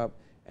data,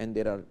 and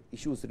there are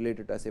issues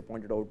related, as I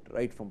pointed out,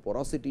 right from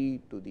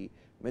porosity to the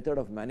method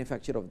of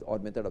manufacture of or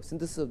method of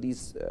synthesis of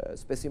these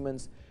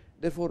specimens.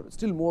 Therefore,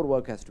 still more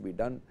work has to be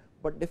done,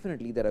 but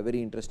definitely there are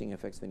very interesting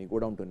effects when you go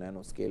down to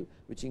nanoscale,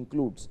 which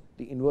includes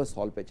the inverse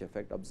Hall patch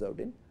effect observed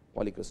in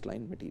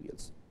polycrystalline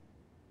materials.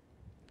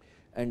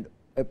 And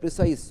a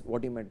precise,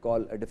 what you might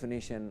call a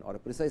definition or a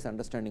precise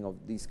understanding of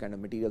these kind of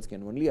materials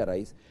can only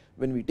arise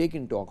when we take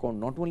into account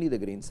not only the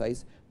grain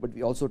size, but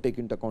we also take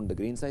into account the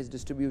grain size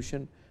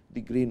distribution,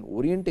 the grain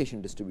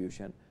orientation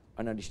distribution,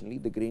 and additionally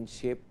the grain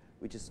shape,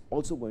 which is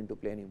also going to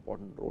play an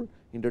important role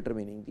in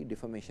determining the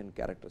deformation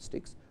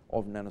characteristics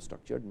of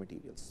nanostructured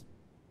materials.